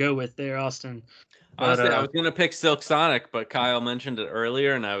were going to go with there, Austin. Honestly, I was going to pick Silk Sonic, but Kyle mentioned it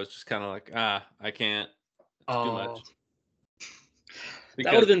earlier, and I was just kind of like, I can't. It's too much.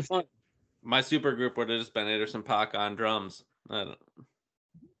 That would have been fun. My super group would have just been Anderson .Paak on drums.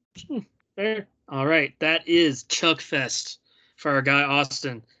 Fair. All right, that is Chuckfest for our guy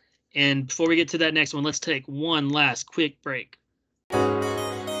Austin. And before we get to that next one, let's take one last quick break.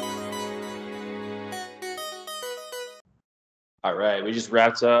 All right, we just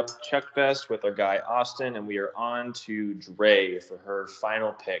wrapped up Chuckfest with our guy Austin, and we are on to Dre for her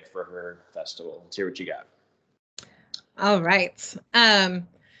final pick for her festival. Let's hear what you got. All right. I'm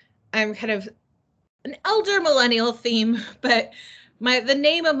kind of an elder millennial theme, but the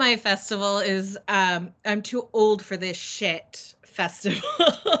name of my festival is I'm Too Old for This Shit Festival.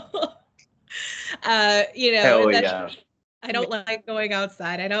 Hell yeah. I don't like going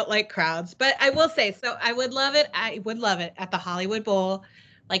outside. I don't like crowds, but I will say, so I would love it. I would love it at the Hollywood Bowl.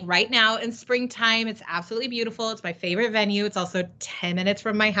 Like right now in springtime, it's absolutely beautiful. It's my favorite venue. It's also 10 minutes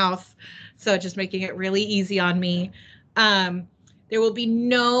from my house. So just making it really easy on me. There will be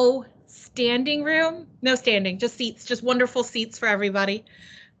no standing room, just seats, just wonderful seats for everybody.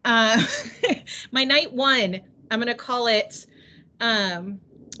 My night one, I'm going to call it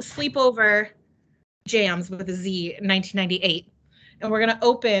Sleepover Jams with a Z in 1998. And we're going to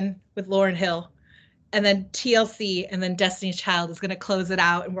open with Lauryn Hill, and then TLC, and then Destiny's Child is going to close it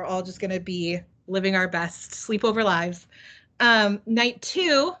out, and we're all just going to be living our best sleepover lives. Night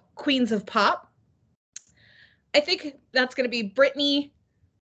two, Queens of Pop. I think that's going to be Britney,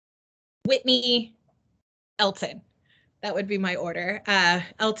 Whitney, Elton. That would be my order.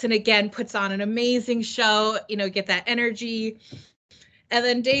 Elton, again, puts on an amazing show, get that energy. And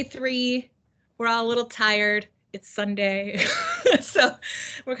then day three, we're all a little tired. It's Sunday. So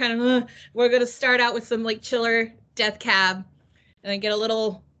we're kind of, we're going to start out with some like chiller Death Cab, and then get a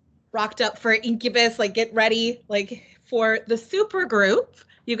little rocked up for Incubus, like get ready, like for the super group.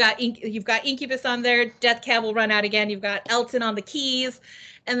 You've got Incubus on there. Death Cab will run out again. You've got Elton on the keys,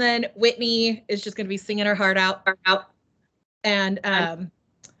 and then Whitney is just going to be singing her heart out. And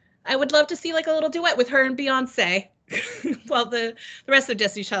I would love to see like a little duet with her and Beyonce. Well, the rest of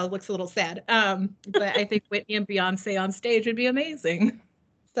Destiny's Child looks a little sad. But I think Whitney and Beyonce on stage would be amazing.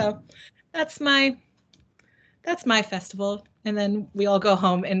 So that's my festival, and then we all go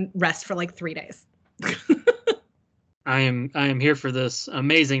home and rest for like 3 days. I am here for this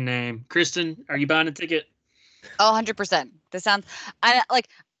amazing name. Kristen, are you buying a ticket? Oh, 100%. This sounds,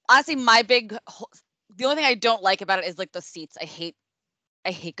 honestly, the only thing I don't like about it is like the seats. I hate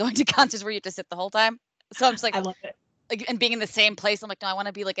going to concerts where you have to sit the whole time. So I'm just like, I love it. Like, and being in the same place. I'm like, no, I want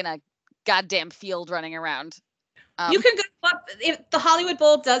to be like in a goddamn field running around. You can go up. If the Hollywood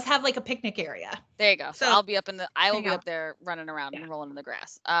Bowl does have like a picnic area. There you go. So I'll be up up there running around and rolling in the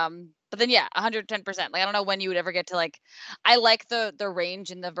grass. But then 110%. Like I don't know when you would ever get to like. I like the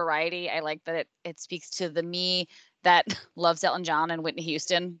range and the variety. I like that it speaks to the me that loves Elton John and Whitney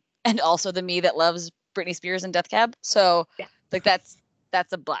Houston, and also the me that loves Britney Spears and Death Cab. So like that's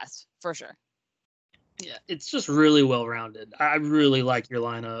a blast for sure. Yeah, it's just really well rounded. I really like your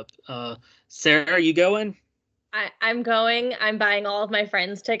lineup. Sarah, you going? I'm going. I'm buying all of my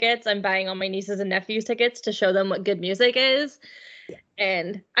friends' tickets. I'm buying all my nieces and nephews' tickets to show them what good music is.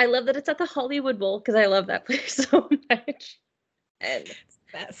 And I love that it's at the Hollywood Bowl because I love that place so much. And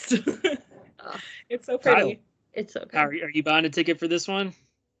It's the best. Oh. It's so Kyle. pretty. it's so good. Are you buying a ticket for this one?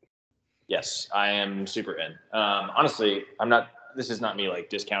 Yes, I am super in. Honestly, I'm not. This is not me like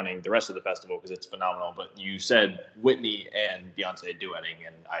discounting the rest of the festival because it's phenomenal. But you said Whitney and Beyonce duetting,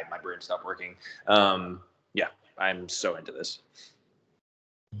 and my brain stopped working. Yeah, I'm so into this.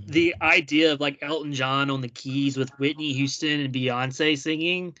 The idea of like Elton John on the keys with Whitney Houston and Beyonce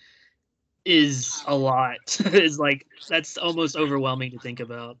singing is a lot. It's like that's almost overwhelming to think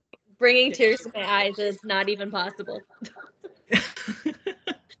about. Bringing tears to my eyes is not even possible.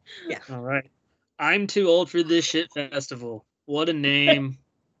 All right. I'm too old for this shit festival. What a name.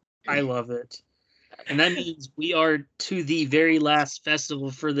 I love it. And that means we are to the very last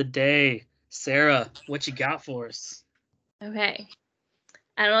festival for the day. Sarah, what you got for us? Okay.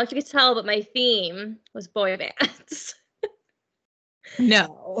 I don't know if you could tell, but my theme was boy bands.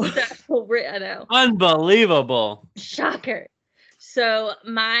 No. I know. Unbelievable. Shocker. So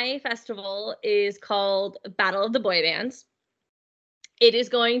my festival is called Battle of the Boy Bands. It is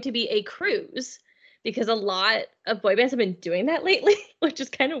going to be a cruise because a lot of boy bands have been doing that lately, which is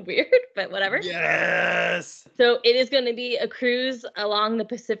kind of weird, but whatever. Yes. So it is going to be a cruise along the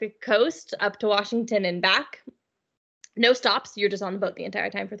Pacific coast up to Washington and back. No stops. You're just on the boat the entire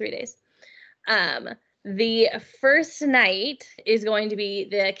time for 3 days. The first night is going to be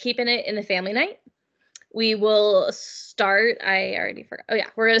the Keeping It in the Family night. We will start, I already forgot. Oh yeah,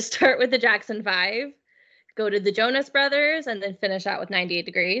 we're going to start with the Jackson 5, go to the Jonas Brothers, and then finish out with 98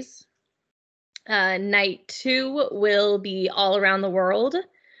 Degrees. Night 2 will be All Around the World,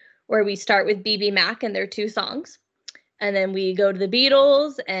 where we start with BB Mac and their 2 songs. And then we go to the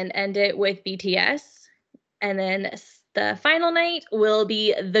Beatles and end it with BTS. And then the final night will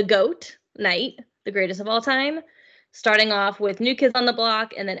be the GOAT night, the greatest of all time, starting off with New Kids on the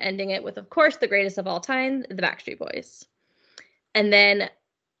Block and then ending it with, of course, the greatest of all time, the Backstreet Boys. And then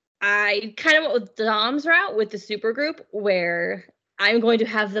I kind of went with Dom's route with the supergroup, where I'm going to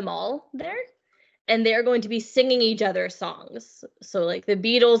have them all there, and they're going to be singing each other's songs. So like the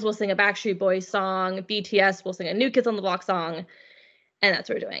Beatles will sing a Backstreet Boys song, BTS will sing a New Kids on the Block song, and that's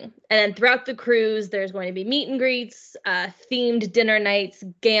what we're doing. And then throughout the cruise, there's going to be meet and greets, themed dinner nights,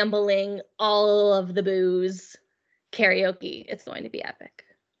 gambling, all of the booze, karaoke. It's going to be epic.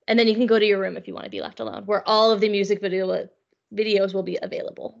 And then you can go to your room if you want to be left alone, where all of the music videos will be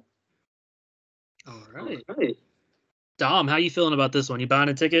available. All right. Dom, how you feeling about this one? You buying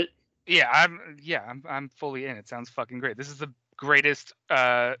a ticket? Yeah, I'm fully in. It sounds fucking great. This is the greatest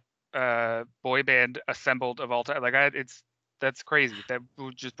boy band assembled of all time. Like that's crazy. That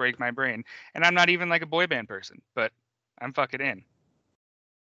would just break my brain. And I'm not even like a boy band person, but I'm fucking in.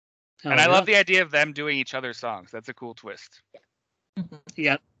 Hell And I yeah. love the idea of them doing each other's songs. That's a cool twist.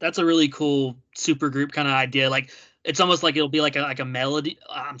 Yeah, that's a really cool super group kind of idea. Like it's almost like it'll be like a melody.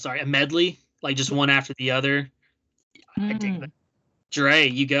 A medley, like just one after the other. I dig that. Dre,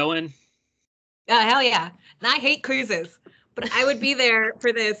 you going? Oh, hell yeah. And I hate cruises, but I would be there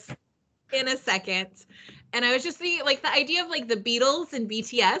for this in a second. And I was just thinking, like, the idea of like the Beatles and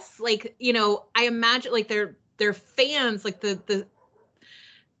BTS, like, you know, I imagine like they're fans, like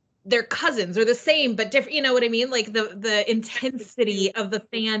their cousins are the same but different, you know what I mean? Like the intensity of the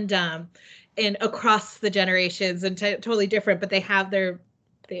fandom and across the generations and totally different, but they have they're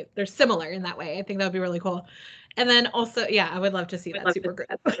similar in that way. I think that would be really cool. And then also, yeah, I would love to see that super group.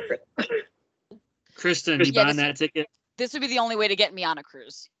 Kristen, you Yeah, buying that ticket? This would be the only way to get me on a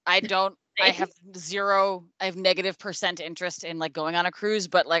cruise. I have negative % interest in like going on a cruise,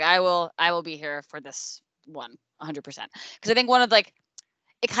 but like I will be here for this one 100%. Because I think one of like,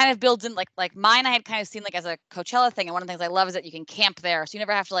 it kind of builds in like mine, I had kind of seen like as a Coachella thing. And one of the things I love is that you can camp there. So you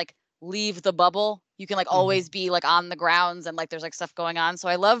never have to like leave the bubble. You can like always be like on the grounds and like there's like stuff going on. So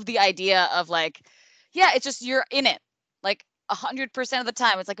I love the idea of like, yeah, it's just you're in it like 100% of the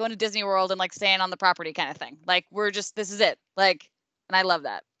time. It's like going to Disney World and like staying on the property kind of thing. Like this is it. Like, and I love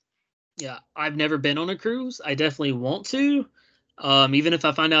that. Yeah, I've never been on a cruise. I definitely want to. Even if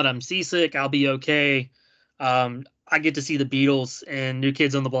I find out I'm seasick, I'll be okay. I get to see the Beatles and New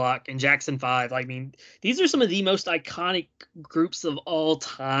Kids on the Block and Jackson 5. I mean, these are some of the most iconic groups of all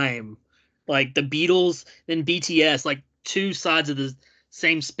time. Like the Beatles and BTS, like two sides of the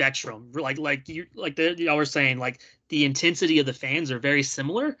same spectrum. Like y'all were saying, like the intensity of the fans are very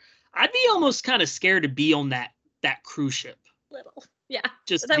similar. I'd be almost kind of scared to be on that cruise ship. Little. Yeah.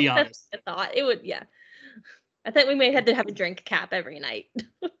 Just to be honest. I thought it would, yeah. I think we may have to have a drink cap every night.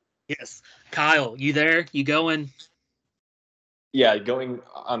 Yes. Kyle, you there? You going? Yeah, going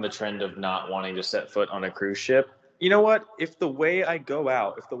on the trend of not wanting to set foot on a cruise ship. You know what? If the way I go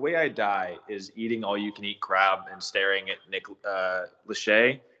out, if the way I die is eating all you can eat crab and staring at Nick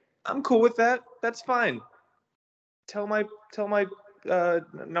Lachey, I'm cool with that. That's fine. Tell my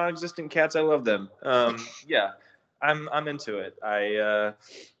non-existent cats I love them. Yeah, I'm into it.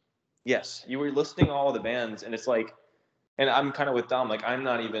 Yes, you were listing all the bands, and it's like, and I'm kind of with Dom. Like, I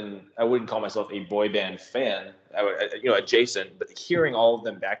wouldn't call myself a boy band fan. Adjacent, but hearing all of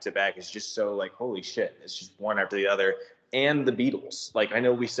them back to back is just so like, holy shit! It's just one after the other. And the Beatles. Like, I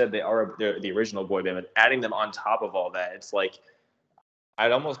know we said they are the original boy band, but adding them on top of all that, it's like,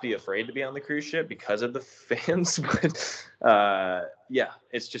 I'd almost be afraid to be on the cruise ship because of the fans. But yeah,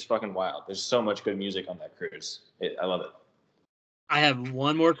 it's just fucking wild. There's so much good music on that cruise. I love it. I have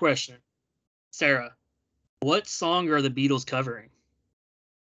one more question. Sarah, what song are the Beatles covering?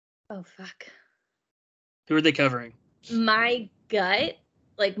 Oh, fuck. Who are they covering? My gut,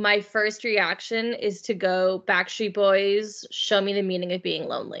 like my first reaction is to go Backstreet Boys, Show Me the Meaning of Being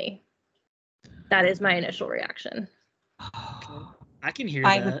Lonely. That is my initial reaction. I can hear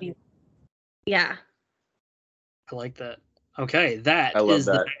I that. would be. Yeah. I like that. Okay, that I love is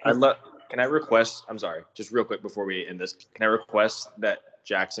that. Can I request? I'm sorry, just real quick before we end this. Can I request that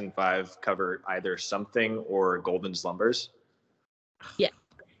Jackson 5 cover either Something or Golden Slumbers? Yeah.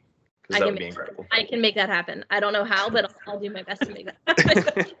 Because that would be incredible. I can make that happen. I don't know how, but I'll do my best to make that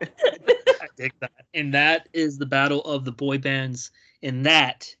happen. I dig that. And that is the battle of the boy bands. And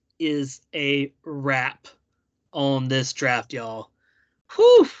that is a wrap on this draft, y'all.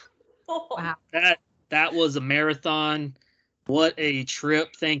 Whew. Wow. That was a marathon. What a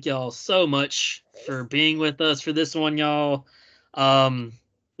trip. Thank y'all so much for being with us for this one, y'all.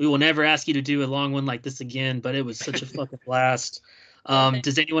 We will never ask you to do a long one like this again, but it was such a fucking blast.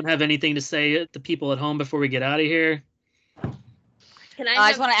 Does anyone have anything to say to the people at home before we get out of here? Can I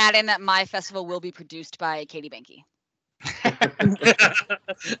just want to add in that my festival will be produced by Katie Benke.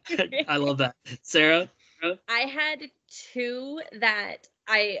 I love that. Sarah? I had two that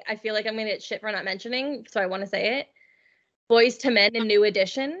I feel like I'm going to get shit for not mentioning, so I want to say it. Boys to Men and New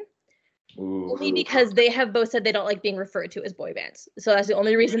Edition. Ooh. Only because they have both said they don't like being referred to as boy bands. So that's the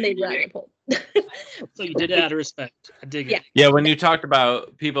only reason they ran the poll. So you did it out of respect. I dig it. Yeah, when you talked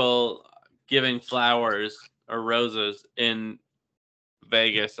about people giving flowers or roses in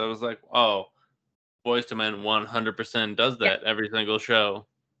Vegas, I was like, oh, Boys to Men 100% does that every single show.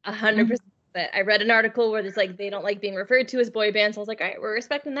 100%. I read an article where it's like they don't like being referred to as boy bands. I was like, all right, we're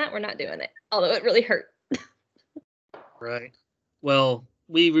respecting that. We're not doing it. Although it really hurt. Right. Well,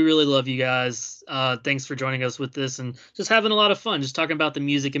 we really love you guys. Thanks for joining us with this and just having a lot of fun, just talking about the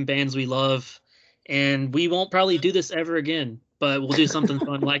music and bands we love. And we won't probably do this ever again, but we'll do something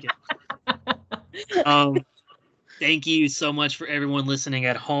fun like it. Thank you so much for everyone listening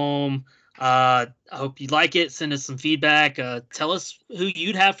at home. I hope you like it. Send us some feedback. Tell us who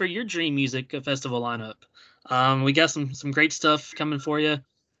you'd have for your dream music festival lineup. We got some great stuff coming for you.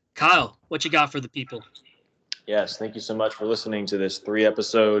 Kyle, what you got for the people? Yes, thank you so much for listening to this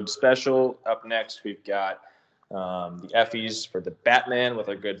 3-episode special. Up next, we've got the Effies for the Batman with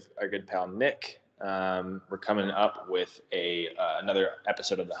our good pal Nick. We're coming up with another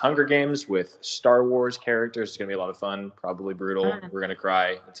episode of the Hunger Games with Star Wars characters. It's gonna be a lot of fun, probably brutal. We're gonna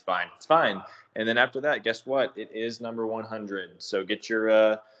cry. It's fine. And then after that, guess what? It is number 100. So get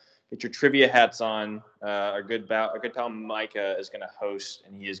your trivia hats on. Our good pal Micah is going to host,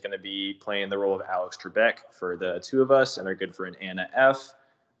 and he is going to be playing the role of Alex Trebek for the two of us, and our good friend Anna F.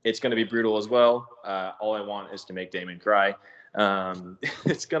 It's going to be brutal as well. All I want is to make Damon cry.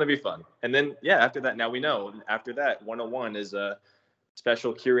 It's going to be fun. And then, after that, now we know. After that, 101 is a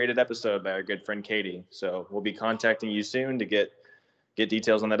special curated episode by our good friend Katie. So we'll be contacting you soon to get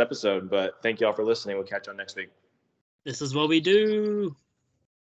details on that episode. But thank you all for listening. We'll catch you on next week. This is what we do.